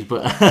fatties,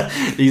 but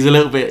he's a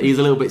little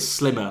bit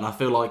slimmer, and I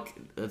feel like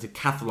a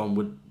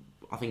decathlon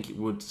it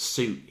would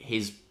suit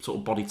his sort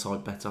of body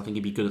type better. I think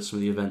he'd be good at some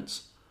of the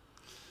events.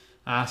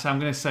 So I'm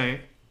going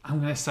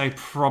to say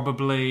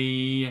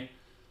probably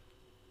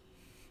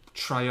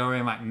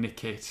Traore might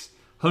nick it.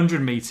 100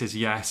 metres,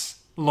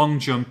 yes. Long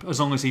jump, as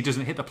long as he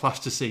doesn't hit the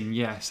plasticine,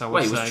 yes. I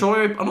would say. Was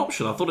Traore an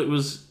option? I thought it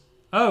was.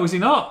 Oh, was he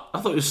not? I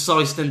thought it was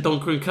Saiss, then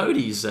Donker and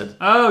Cody, you said.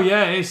 Oh,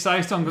 yeah, it's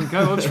Saiss, Donker and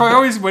Cody. Well,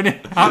 Traore's winning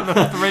out of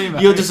the three,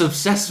 mate. You're just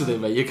obsessed with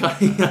him, mate. He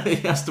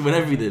has to win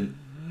everything.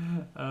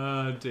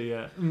 Oh,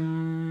 dear.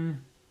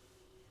 I'm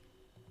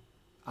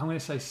going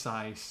to say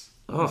Saiss.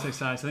 I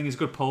think he's a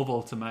good pole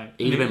vaulter, mate.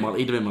 He'd have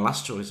been my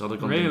last choice. I'd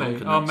have gone really?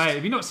 Donker next. Mate,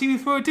 have you not seen him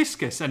throw a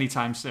discus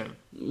anytime soon?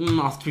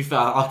 To be fair,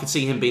 I could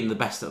see him being the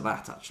best at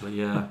that, actually,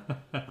 yeah.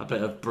 A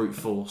bit of brute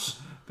force.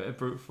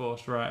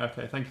 Right,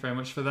 okay. Thank you very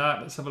much for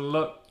that. Let's have a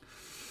look.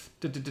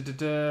 Who's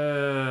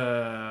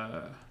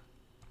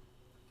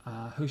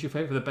your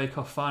favourite for the Bake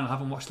Off final? I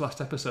haven't watched the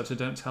last episode, so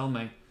don't tell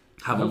me.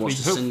 Haven't watched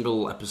a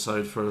single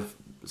episode for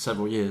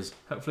several years.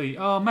 Hopefully,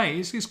 mate,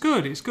 it's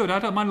good. It's good. I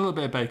don't mind a little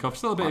bit of Bake Off.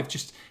 It's a little bit of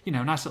just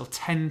nice little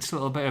tense, a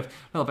little bit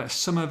of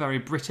summer, very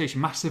British,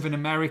 massive in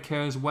America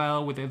as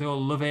well. They all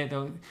love it.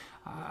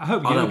 I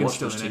hope Jurgen's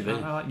still in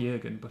it. I like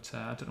Jurgen, but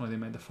I don't know whether they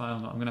made the final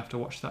or not. I'm going to have to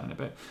watch that in a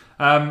bit.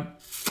 A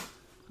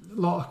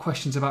lot of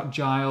questions about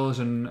Giles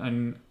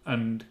and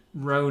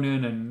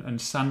Ronan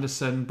and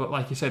Sanderson, but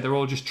like you say, they're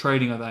all just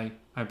training, are they?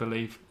 I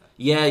believe.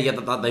 Yeah,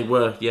 that they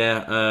were.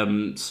 Yeah,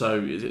 so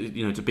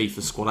to beef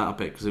the squad out a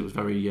bit because it was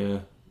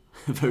very,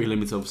 very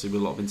limited, obviously,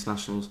 with a lot of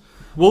internationals.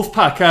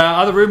 Wolfpack.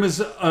 Are the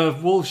rumours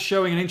of Wolves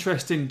showing an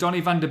interest in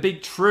Donny van der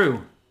Beek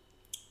true?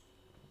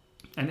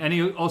 And any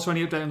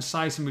update on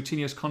Saiss and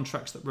Moutinho's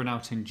contracts that run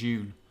out in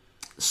June?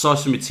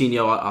 Saiss and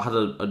Moutinho, I had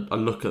a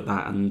look at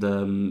that, and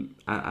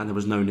there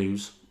was no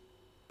news.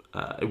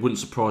 It wouldn't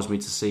surprise me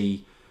to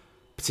see,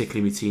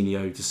 particularly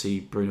Moutinho, to see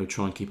Bruno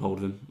try and keep hold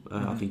of him.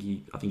 I think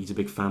he's a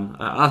big fan.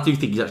 I do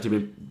think he's actually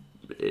been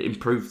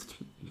improved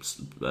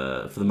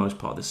for the most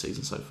part of this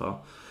season so far.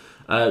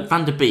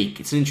 Van der Beek,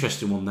 it's an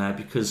interesting one there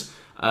because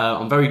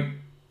I'm very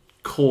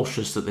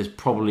cautious that there's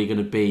probably going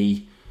to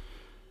be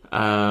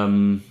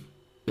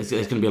there's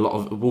going to be a lot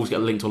of Wolves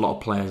get linked to a lot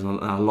of players, and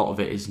a lot of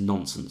it is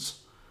nonsense.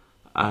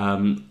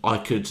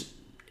 I could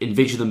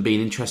envision them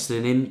being interested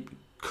in him.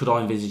 Could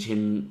I envisage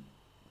him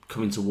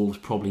coming to Wolves?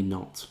 Probably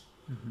not.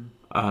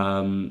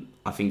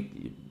 I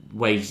think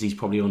wages he's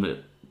probably on at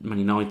Man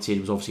United. He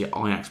was obviously at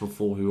Ajax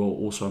before, who are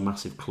also a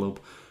massive club.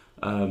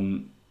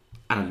 And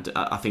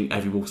I think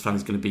every Wolves fan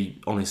is going to be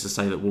honest to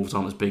say that Wolves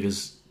aren't as big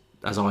as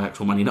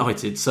Ajax or Man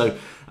United. So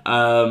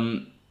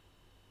I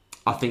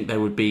think there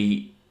would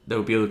be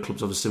other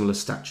clubs of a similar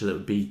stature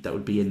that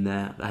would be in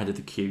there ahead of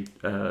the queue.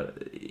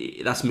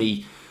 That's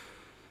me.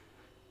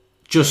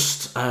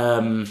 Just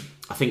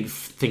I think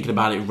thinking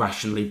about it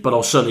rationally, but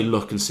I'll certainly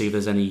look and see if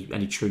there's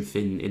any truth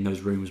in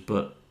those rumours.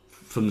 But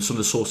from some of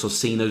the sources I've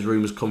seen those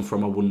rumours come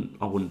from, I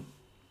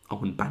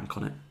wouldn't bank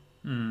on it.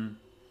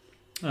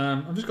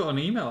 I've just got an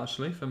email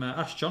actually from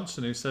Ash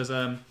Johnson who says,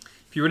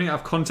 if you're running out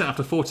of content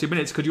after 40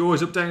 minutes, could you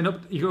always do an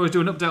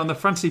update on the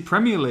Fantasy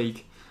Premier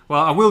League?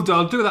 Well,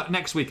 I'll do that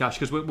next week, Ash,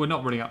 because we're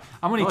not running out.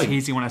 I'm only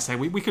teasing when I say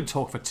we could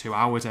talk for 2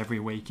 hours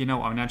every week. You know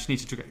what I mean? I just need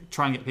to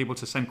try and get people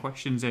to send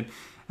questions in.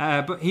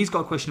 But he's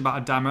got a question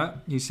about Adama.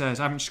 He says,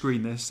 I haven't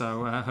screened this,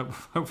 so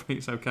hopefully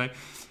it's okay.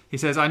 He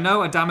says, I know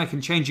Adama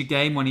can change a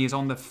game when he is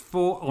on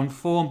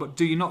form, but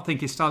do you not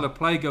think his style of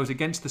play goes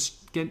against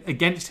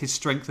his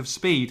strength of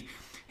speed?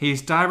 He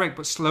is direct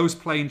but slows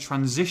play in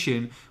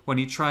transition when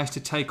he tries to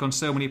take on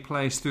so many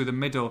players through the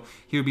middle.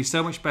 He would be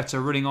so much better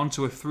running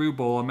onto a through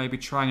ball or maybe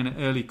trying an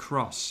early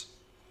cross.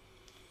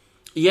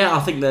 Yeah,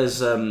 I think there's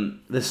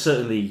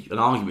certainly an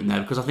argument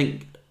there because I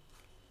think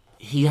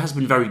he has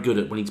been very good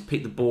at when he's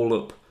picked the ball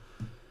up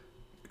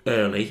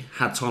early,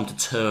 had time to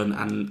turn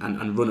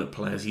and run at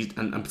players,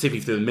 and particularly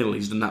through the middle,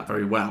 he's done that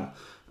very well.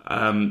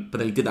 But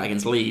then he did that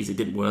against Leeds, it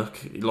didn't work.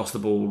 He lost the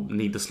ball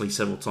needlessly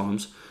several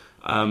times.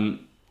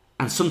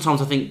 And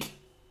sometimes I think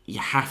you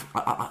have,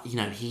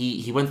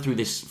 he went through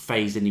this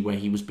phase anyway.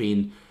 He was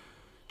being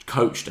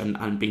coached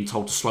and being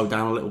told to slow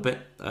down a little bit.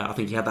 I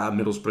think he had that at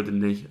Middlesbrough,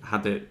 didn't he?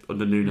 Had it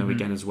under Nuno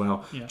again as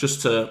well. Yeah.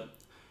 Just to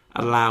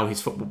allow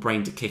his football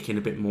brain to kick in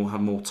a bit more,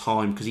 have more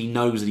time, because he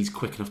knows that he's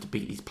quick enough to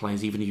beat these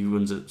players, even if he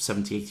runs at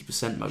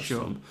 70-80% most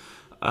of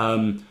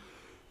them.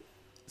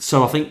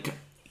 So I think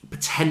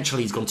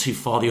potentially he's gone too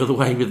far the other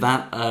way with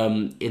that.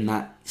 In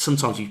that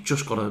sometimes you've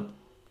just got to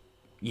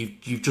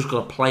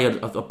play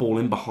a ball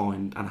in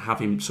behind and have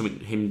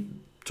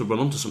him to run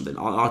onto something.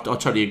 I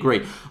totally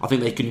agree. I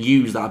think they can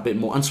use that a bit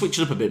more and switch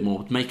it up a bit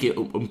more, make it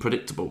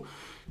unpredictable.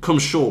 Come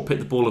short, pick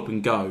the ball up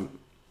and go.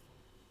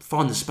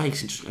 Find the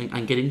space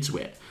and get into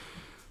it.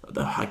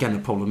 Again, the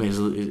problem is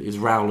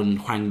Raul and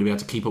Hwang to be able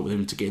to keep up with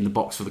him to get in the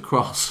box for the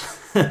cross.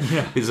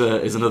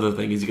 is another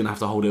thing. Is you're going to have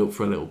to hold it up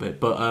for a little bit.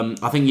 But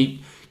I think you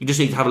just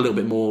need to have a little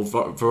bit more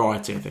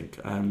variety. I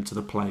think to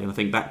the play, and I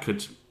think that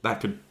could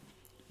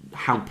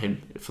help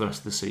him for the rest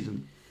of the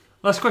season.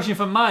 Last question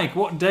for Mike.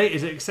 What date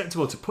is it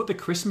acceptable to put the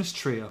Christmas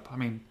tree up? I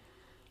mean,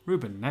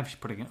 Ruben Neves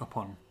putting it up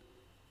on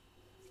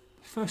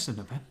 1st of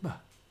November.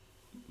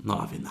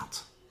 Not having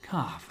that.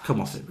 Come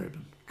off it,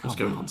 Ruben. What's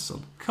going on,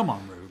 son? Come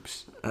on,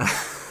 Rubes.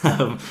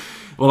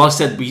 Well, I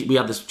said we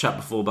had this chat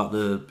before about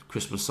the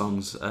Christmas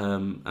songs,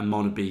 and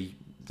mine would be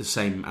the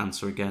same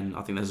answer again.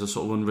 I think there's a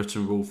sort of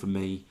unwritten rule for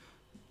me,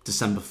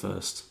 December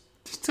 1st.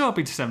 Still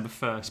be December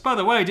 1st. By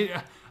the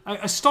way,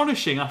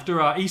 astonishing after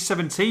our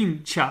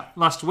E17 chat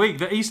last week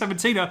that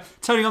E17 are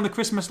turning on the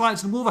Christmas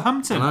lights in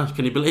Wolverhampton. I know,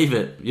 can you believe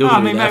it?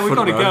 Mate, we've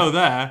got to go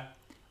there.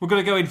 We're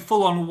going to go in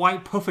full-on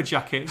white puffer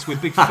jackets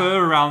with big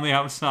fur around the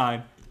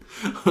outside.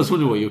 I was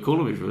wondering what you were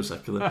calling me for a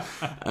second there.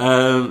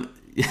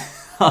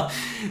 That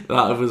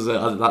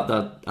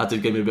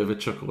did give me a bit of a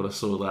chuckle when I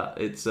saw that.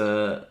 It's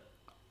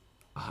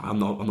I'm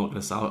not going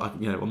to say. I'm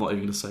not even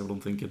going to say what I'm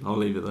thinking. I'll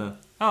leave it there.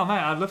 Oh mate,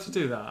 I'd love to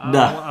do that.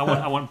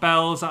 I want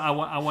bells. I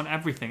want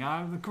everything.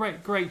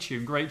 Great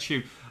tune.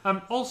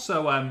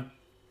 Also,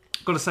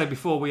 got to say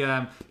before we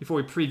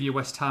preview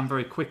West Ham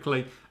very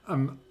quickly.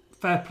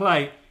 Fair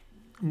play.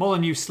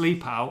 Molineux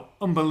sleep out.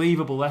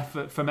 Unbelievable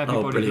effort from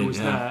everybody who was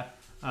there.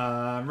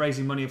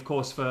 Raising money, of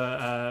course,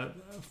 for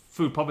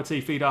food poverty,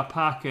 Feed Our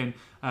Pack, and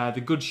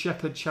the Good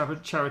Shepherd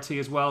charity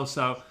as well.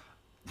 So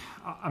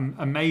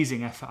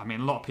amazing effort. I mean,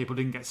 a lot of people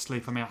didn't get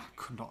sleep. I mean, I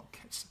could not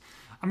get.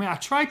 I mean, I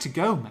tried to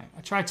go, mate.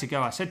 I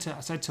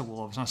said to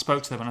Wolves, and I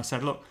spoke to them, and I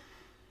said, look,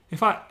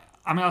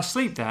 I'll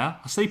sleep there.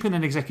 I'll sleep in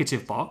an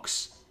executive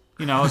box.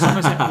 You know, as long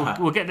as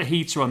we'll get the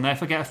heater on there.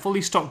 If I get a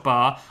fully stocked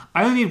bar,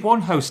 I only need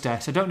one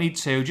hostess. I don't need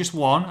two, just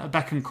one, a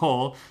beck and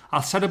call.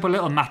 I'll set up a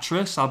little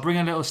mattress. I'll bring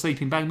a little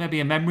sleeping bag,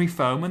 maybe a memory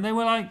foam. And they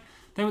were like,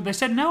 they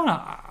said, no,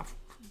 I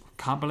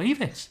can't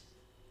believe it.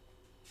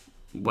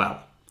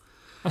 Well,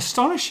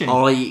 astonishing.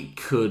 I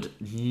could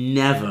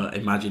never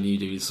imagine you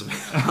doing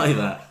something like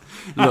that.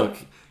 Look,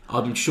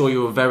 I'm sure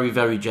you're a very,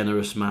 very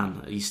generous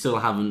man. You still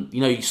haven't,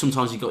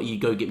 sometimes you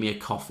go get me a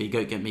coffee,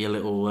 go get me a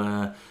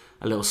little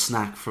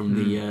snack from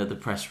the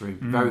press room.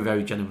 Very,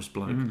 very generous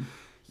bloke.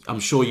 I'm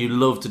sure you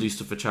love to do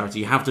stuff for charity.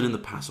 You have done in the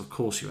past, of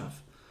course you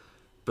have.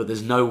 But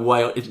there's no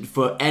way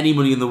for any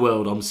money in the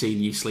world I'm seeing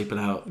you sleeping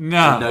out. No,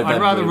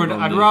 I'd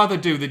rather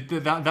do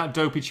that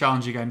dopey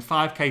challenge again.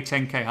 5k,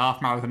 10k,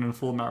 half marathon and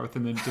full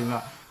marathon than do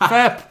that.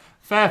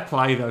 Fair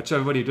play though to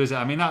everybody who does it.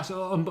 I mean, that's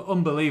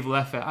unbelievable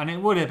effort, and it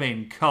would have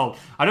been cold.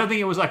 I don't think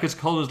it was like as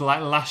cold as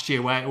like last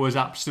year where it was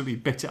absolutely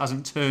bitter. It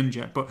hasn't turned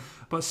yet, but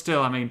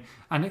still, I mean,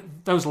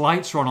 those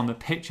lights are on the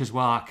pitch as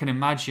well. I can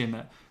imagine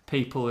that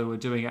people who were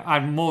doing it,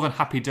 I'd more than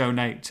happy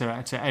donate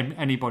to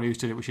anybody who's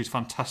done it, which is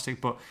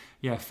fantastic. But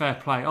yeah, fair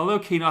play. Although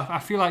Keane, I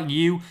feel like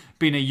you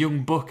being a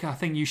young buck, I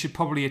think you should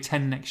probably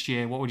attend next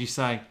year. What would you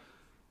say?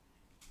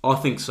 I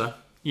think so.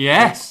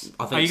 Yes.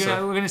 I think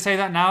so. We're going to say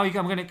that now. I'm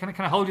going to kind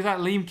of hold you that,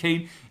 Liam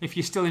Keane, if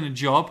you're still in a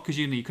job, because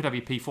you could have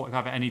your P45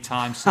 at any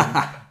time soon.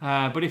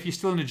 But if you're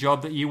still in a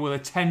job, that you will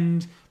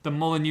attend the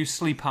Molineux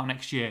sleep out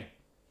next year.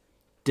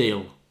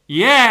 Deal.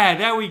 Yeah,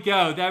 there we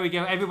go.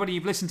 Everybody,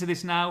 you've listened to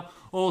this now.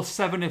 All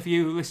 7 of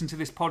you who listen to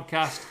this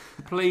podcast,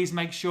 please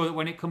make sure that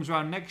when it comes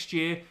around next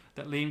year,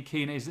 that Liam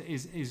Keane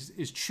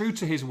is true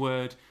to his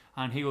word,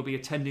 and he will be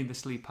attending the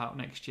sleep out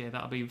next year.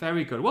 That'll be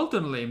very good. Well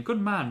done, Liam.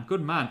 Good man.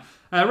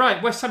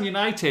 Right, West Ham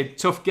United.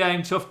 Tough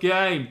game.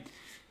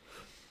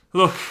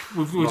 Look,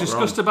 we've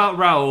discussed about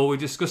Raul. We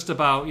discussed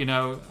about,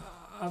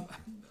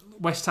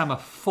 West Ham are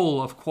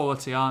full of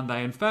quality, aren't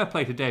they? And fair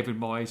play to David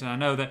Moyes. And I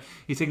know that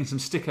he's taken some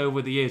stick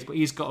over the years, but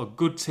he's got a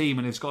good team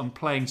and he's got him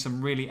playing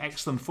some really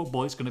excellent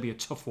football. It's going to be a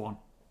tough one.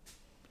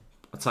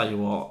 I'll tell you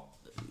what,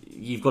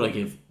 you've got to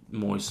give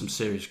Moyes some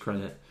serious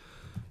credit,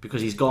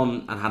 because he's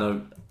gone and had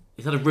a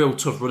real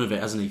tough run of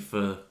it, hasn't he,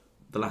 for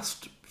the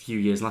last few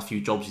years, last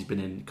few jobs he's been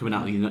in, coming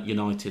out of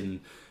United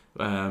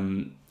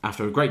and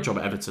after a great job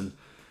at Everton,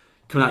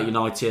 coming out of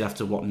United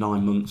after 9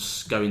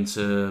 months, going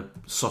to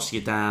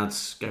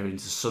Sociedad, going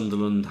to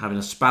Sunderland, having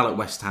a spell at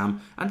West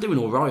Ham and doing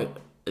all right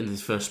in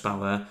his first spell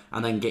there,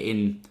 and then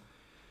getting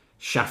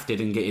shafted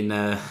and getting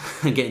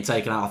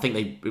taken out. I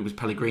think it was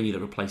Pellegrini that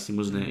replaced him,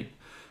 wasn't it?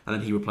 And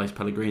then he replaced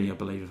Pellegrini, I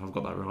believe, if I've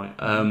got that right.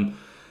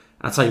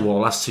 I'll tell you what, the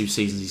last 2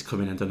 seasons he's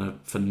come in and done a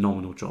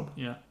phenomenal job.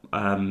 Yeah.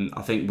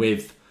 I think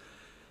with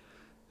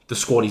the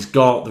squad he's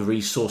got, the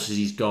resources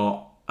he's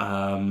got,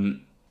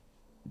 don't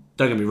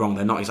get me wrong,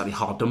 they're not exactly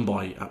hard done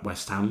by at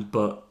West Ham,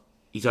 but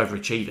he's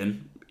overachieving.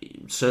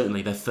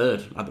 Certainly, they're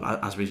third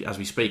as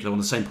we speak. They're on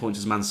the same points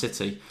as Man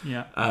City.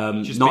 Yeah.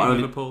 Just beating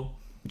Liverpool.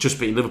 Just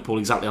beating Liverpool,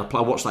 exactly.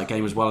 I watched that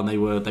game as well, and they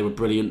were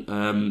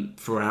brilliant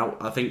throughout.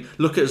 I think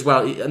look at as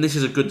well, and this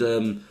is a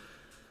good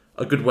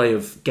a good way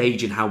of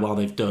gauging how well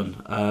they've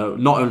done.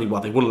 Not only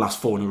well, they won the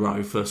last 4 in a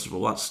row. First of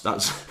all,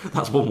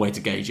 that's one way to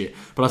gauge it.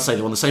 But I'd say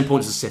they're on the same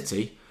points as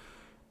City,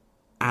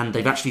 and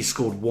they've actually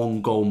scored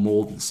 1 goal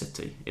more than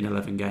City in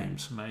 11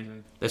 games.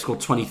 Amazing. They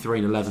scored 23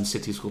 in 11.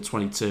 City scored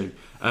 22.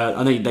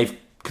 I think they've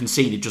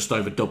conceded just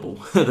over double.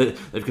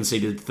 They've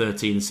conceded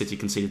 13 and City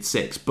conceded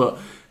 6. But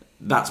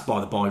that's by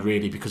the by,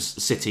 really, because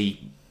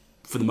City,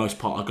 for the most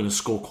part, are going to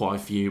score quite a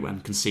few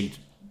and concede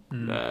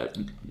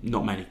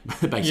not many,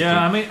 basically.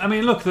 Yeah, I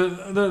mean, look,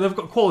 they've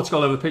got quality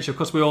all over the pitch. Of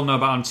course, we all know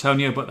about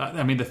Antonio, but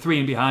the 3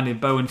 in behind him,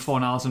 Bowen,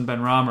 Fornals, and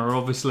Benrahma, are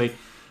obviously,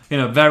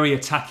 very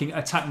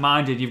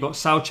attack-minded. You've got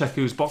Souček,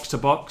 who's box to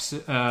box,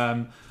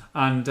 and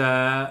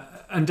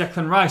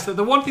Declan Rice.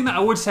 The one thing that I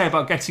would say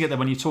about getting it there,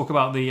 when you talk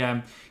about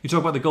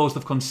the goals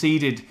they've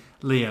conceded,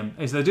 Liam,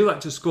 is they do like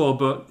to score,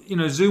 but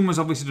Zuma's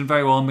obviously done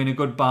very well and been a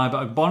good buy,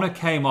 but Ogbonna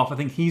came off. I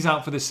think he's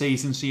out for the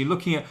season, so you're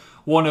looking at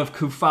one of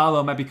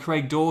Kufalo, maybe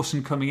Craig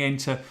Dawson coming in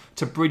to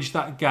bridge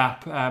that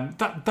gap.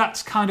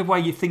 That's kind of where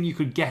you think you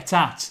could get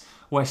at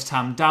West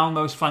Ham, down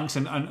those flanks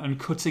and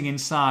cutting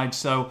inside.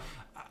 So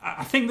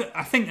I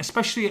think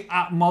especially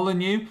at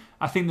Molineux,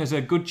 I think there's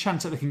a good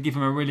chance that they can give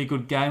him a really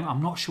good game.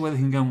 I'm not sure whether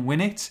they can go and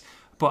win it,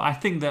 but I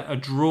think that a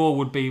draw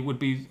would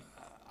be.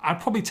 I'd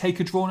probably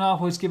take a draw now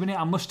if I was given it,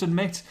 I must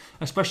admit,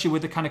 especially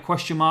with the kind of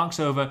question marks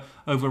over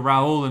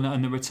Raul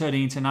and the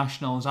returning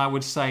internationals. I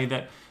would say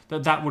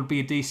that would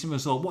be a decent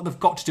result. What they've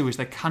got to do is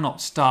they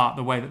cannot start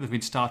the way that they've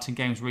been starting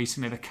games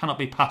recently. They cannot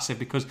be passive,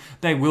 because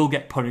they will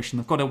get punished, and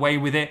they've got away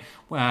with it.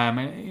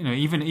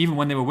 Even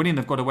when they were winning,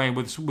 they've got away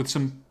with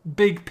some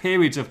big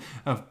periods of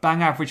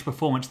bang average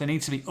performance. They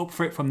need to be up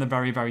for it from the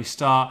very, very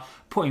start,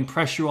 putting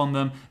pressure on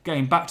them,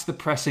 getting back to the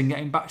pressing,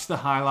 getting back to the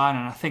high line,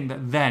 and I think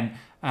that then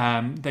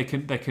they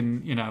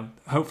can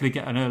hopefully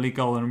get an early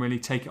goal and really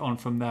take it on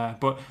from there.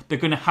 But they're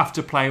going to have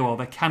to play well.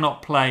 They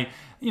cannot play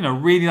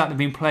really like they've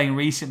been playing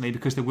recently,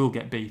 because they will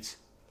get beat.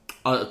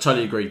 I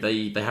totally agree.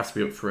 They have to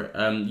be up for it.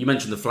 You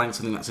mentioned the flanks.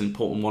 I think that's an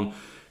important one.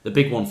 The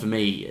big one for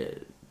me,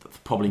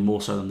 probably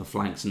more so than the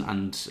flanks,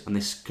 and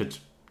this could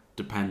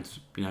depend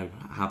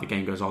how the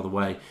game goes either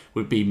way,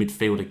 would be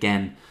midfield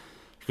again,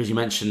 because you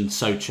mentioned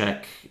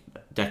Souček,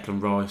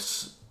 Declan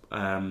Rice.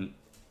 I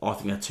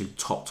think they're 2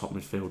 top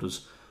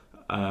midfielders.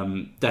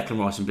 Declan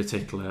Rice in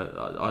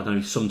particular, I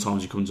know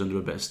sometimes he comes under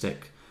a bit of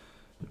stick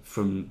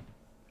from.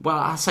 Well,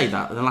 I say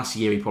that in the last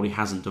year he probably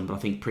hasn't done, but I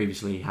think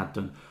previously he had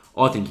done.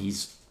 I think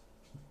he's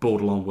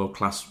borderline world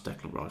class,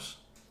 Declan Rice.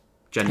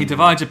 Genuinely. He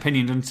divides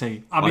opinion, doesn't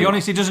he? I'll be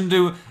honest, he doesn't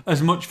do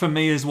as much for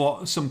me as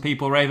what some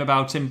people rave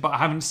about him, but I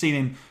haven't seen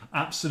him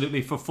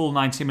absolutely for full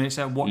 90 minutes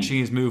at watching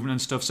his movement and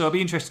stuff, so I'll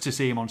be interested to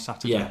see him on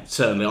Saturday. Yeah,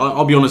 certainly.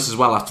 I'll be honest as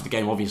well after the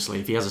game, obviously.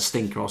 If he has a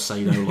stinker, I'll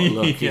say,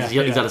 look, he's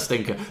had a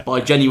stinker. But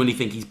I genuinely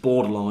think he's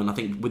borderline. I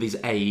think with his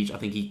age, I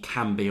think he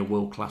can be a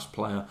world-class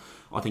player.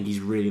 I think he's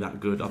really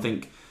that good. I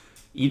think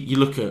you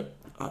look at,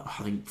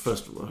 I think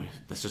first of all,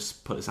 let's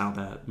just put this out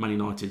there, Man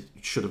United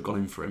should have gone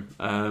in for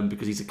him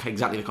because he's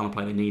exactly the kind of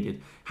player they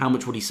needed. How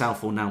much would he sell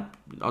for now?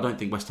 I don't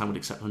think West Ham would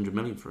accept 100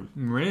 million for him.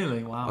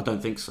 Really? Wow. I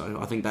don't think so.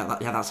 I think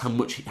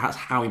that's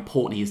how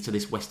important he is to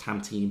this West Ham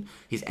team.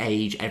 His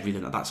age,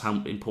 everything. That's how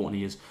important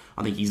he is.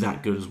 I think he's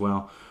that good as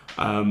well.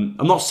 I'm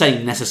not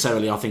saying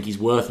necessarily I think he's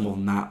worth more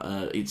than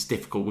that. It's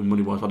difficult with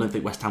money wise, but I don't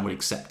think West Ham would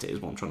accept it, is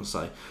what I'm trying to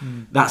say.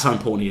 That's how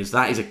important he is.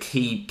 That is a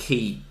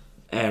key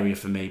area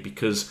for me,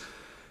 because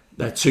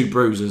they're 2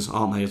 bruisers,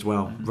 aren't they, as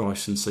well?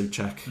 Rice and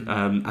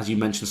Souček. As you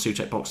mentioned,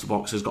 Souček box to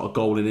box has got a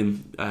goal in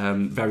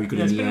him. Very good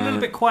in the air. He's been a little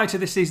bit quieter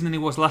this season than he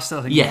was last.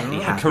 I think. Yeah, he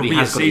has.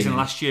 Career season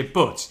last year,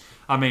 but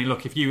I mean,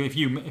 look, if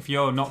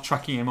you're not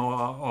tracking him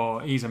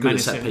or he's a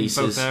menace in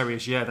both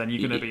areas, then you're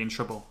going to be in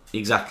trouble.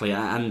 Exactly,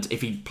 and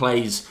if he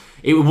plays,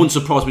 it wouldn't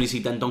surprise me to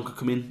see Dendoncker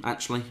come in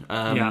actually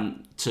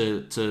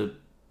to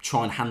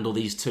try and handle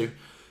these 2.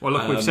 Well,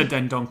 look, we've said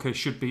Dendoncker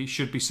should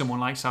be someone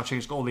like Souček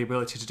who's got all the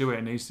ability to do it,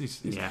 and he's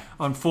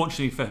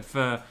unfortunately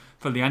for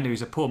Leander,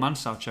 he's a poor man,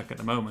 Souček, at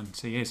the moment.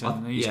 He is,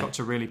 and he's got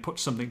to really put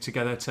something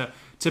together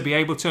to be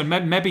able to,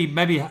 and maybe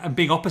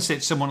being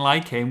opposite someone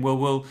like him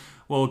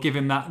will give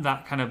him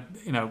that kind of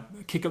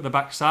kick up the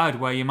backside,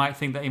 where you might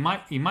think that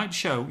he might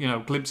show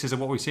glimpses of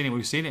what we've seen it.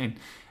 We've seen it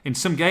in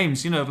some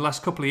games, the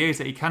last couple of years,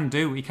 that he can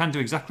do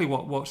exactly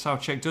what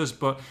Souček does,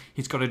 but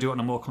he's got to do it on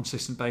a more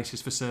consistent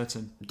basis for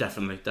certain.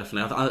 Definitely.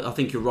 I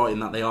think you're right in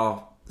that they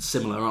are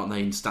similar, aren't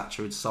they, in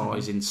stature, in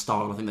size, in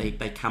style. I think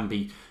they can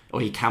be,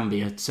 or he can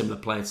be, a similar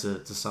player to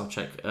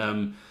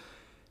Souček.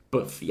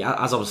 But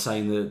as I was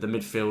saying, the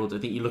midfield, I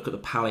think you look at the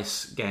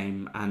Palace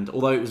game, and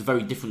although it was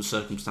very different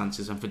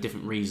circumstances and for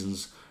different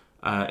reasons,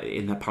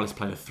 in that Palace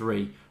played a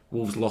 3,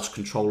 Wolves lost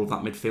control of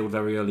that midfield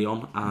very early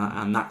on,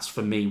 and that's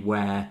for me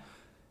where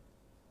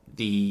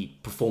the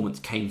performance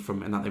came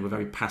from, and that they were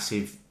very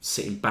passive,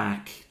 sitting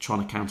back, trying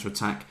to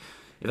counter-attack.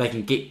 If they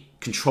can get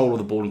control of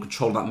the ball and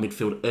control that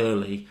midfield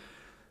early,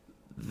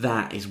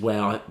 that is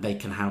where they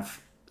can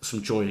have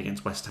some joy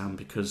against West Ham,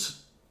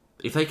 because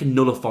if they can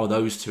nullify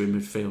those 2 in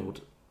midfield,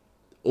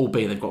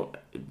 albeit they've got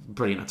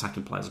brilliant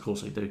attacking players, of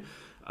course they do,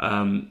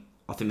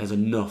 I I think there's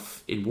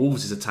enough in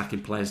Wolves'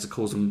 attacking players to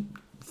cause them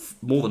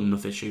more than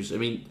enough issues. I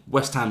mean,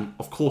 West Ham,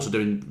 of course, are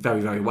doing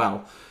very, very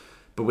well,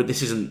 but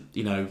this isn't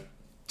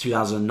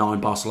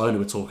 2009 Barcelona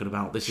we're talking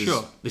about. This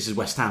is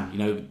West Ham.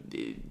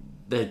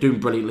 They're doing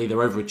brilliantly. They're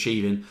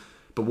overachieving,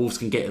 but Wolves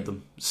can get at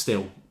them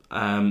still.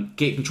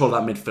 Get control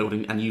of that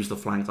midfield and use the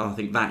flanks. I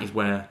think that is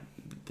where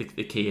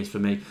the key is for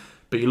me.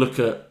 But you look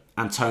at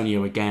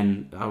Antonio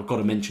again. I've got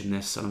to mention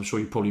this, and I'm sure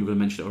you probably would have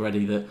mentioned it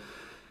already, that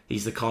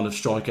he's the kind of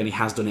striker, and he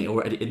has done it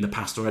already in the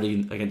past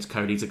already against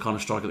Cody. He's the kind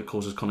of striker that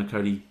causes Conor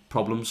Cody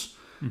problems.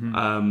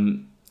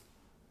 Mm-hmm.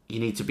 You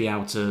need to be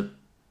able to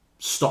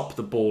stop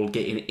the ball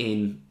getting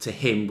in to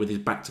him with his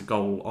back to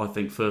goal, I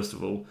think, first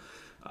of all.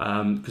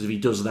 Because if he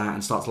does that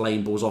and starts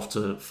laying balls off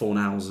to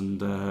Fornals and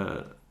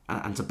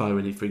to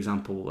Bowen, for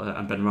example,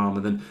 and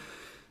Benrahma, then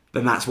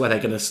that's where they're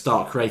going to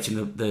start creating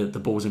the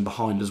balls in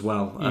behind as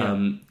well.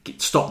 Yeah.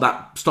 Stop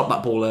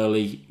that ball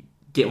early,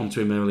 get onto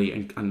him early,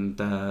 and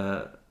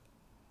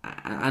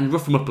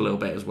rough him up a little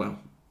bit as well.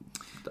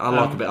 I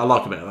like a bit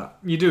of that.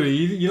 You do.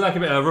 You like a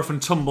bit of rough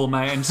and tumble,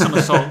 mate, and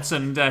somersaults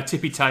and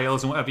tippy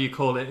tails and whatever you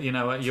call it.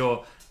 At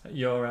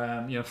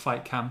your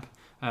fight camp.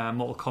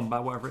 Mortal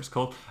Kombat, whatever it's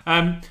called.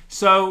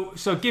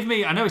 So give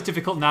me. I know it's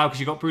difficult now because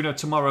you've got Bruno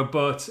tomorrow,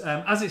 but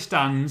as it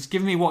stands,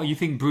 give me what you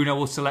think Bruno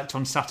will select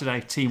on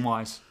Saturday, team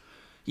wise.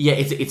 Yeah,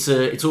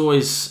 it's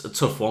always a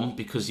tough one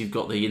because you've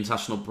got the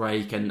international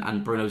break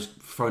and Bruno's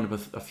thrown up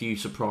a few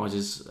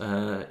surprises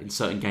in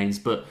certain games,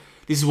 but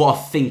this is what I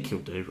think he'll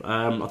do.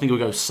 I think he'll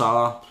go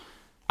Sarr,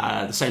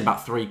 the same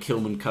back three: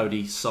 Kilman,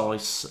 Cody,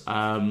 Saiss.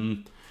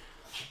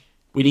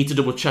 We need to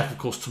double check, of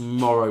course,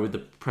 tomorrow with the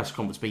press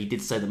conference, but he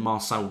did say that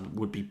Marcel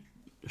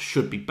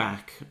should be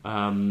back.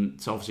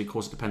 So obviously, of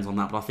course, it depends on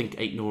that. But I think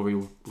Aït-Nouri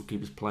will keep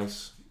his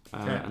place,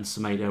 and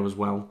Semedo as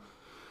well.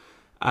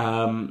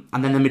 And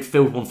then the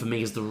midfield one for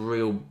me is the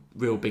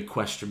real big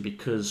question,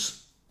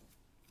 because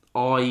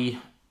I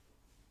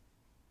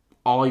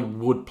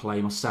would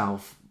play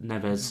myself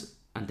Neves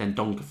and then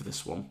Donker for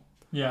this one.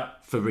 Yeah.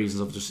 For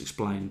reasons I've just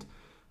explained.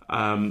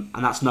 And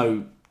that's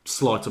no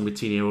slight on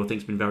Moutinho, who I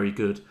think has been very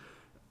good.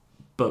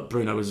 But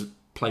Bruno has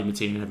played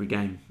Moutinho in every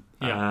game.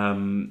 Yeah.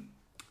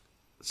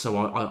 So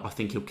I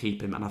think he'll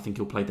keep him, and I think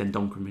he'll play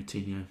Dendoncker and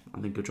Moutinho. I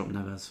think he'll drop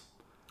Neves.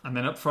 And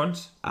then up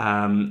front?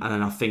 And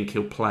then I think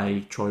he'll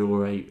play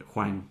Traoré,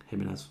 Hwang,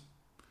 Jimenez.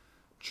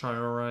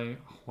 Traoré,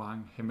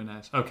 Hwang,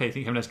 Jimenez. Okay, I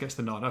think Jimenez gets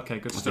the nod. Okay,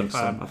 good stuff.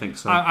 I think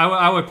so.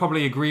 I would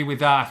probably agree with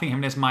that. I think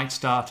Jimenez might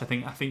start. I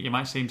think you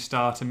might see him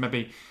start and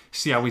maybe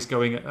see how he's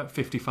going at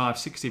 55,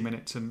 60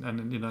 minutes,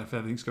 and if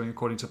everything's going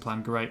according to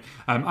plan, great.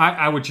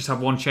 I would just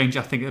have one change.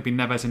 I think it'll be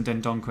Neves and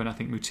Dendoncker, and I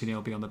think Moutinho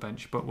will be on the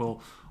bench, but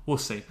we'll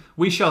see.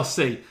 We shall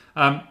see.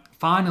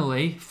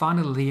 Finally,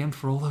 Liam,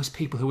 for all those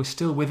people who are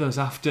still with us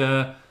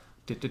after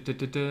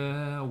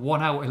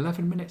 1 hour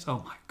 11 minutes.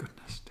 Oh my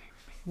goodness.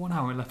 1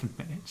 hour 11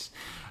 minutes.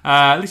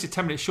 At least it's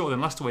 10 minutes shorter than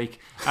last week.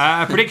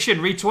 Prediction,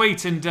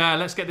 retweet, and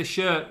let's get the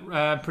shirt.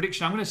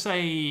 Prediction, I'm going to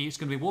say it's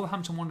going to be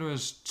Wolverhampton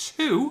Wanderers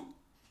 2,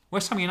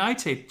 West Ham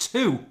United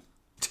 2.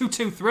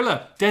 2-2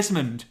 thriller.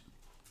 Desmond.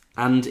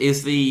 And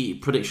is the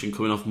prediction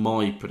coming off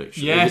my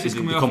prediction? Yes, is it's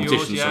coming off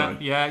yours.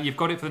 Yeah, you've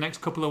got it for the next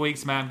couple of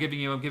weeks, man. I'm giving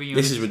you.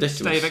 This is ridiculous.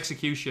 Stay of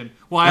execution.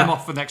 Well, I'm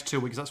off for the next 2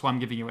 weeks. That's why I'm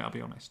giving you it. I'll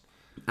be honest.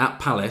 At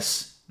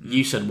Palace,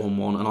 you said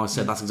 1-1, and I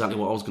said that's exactly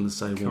what I was going to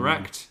say. 1-1.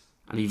 Correct.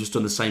 And you've just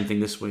done the same thing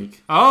this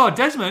week. Oh,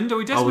 Desmond. Are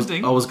we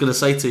Desmonding? I was going to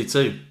say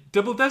 2-2.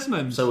 Double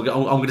Desmond. So I'm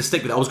going to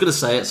stick with it. I was going to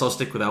say it, so I'll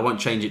stick with it. I won't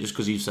change it just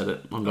because you said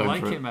it. I'm going for it.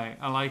 I like it, mate.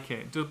 I like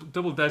it.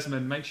 Double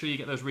Desmond. Make sure you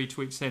get those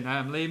retweets in.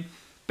 Liam,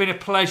 been a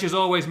pleasure as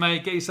always,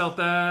 mate. Get yourself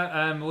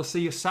there. We'll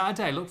see you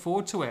Saturday. Look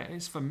forward to it.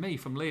 It's from me,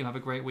 from Liam. Have a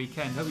great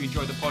weekend. Hope you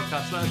enjoyed the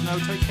podcast. Let us know.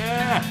 Take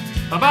care.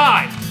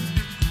 Bye-bye.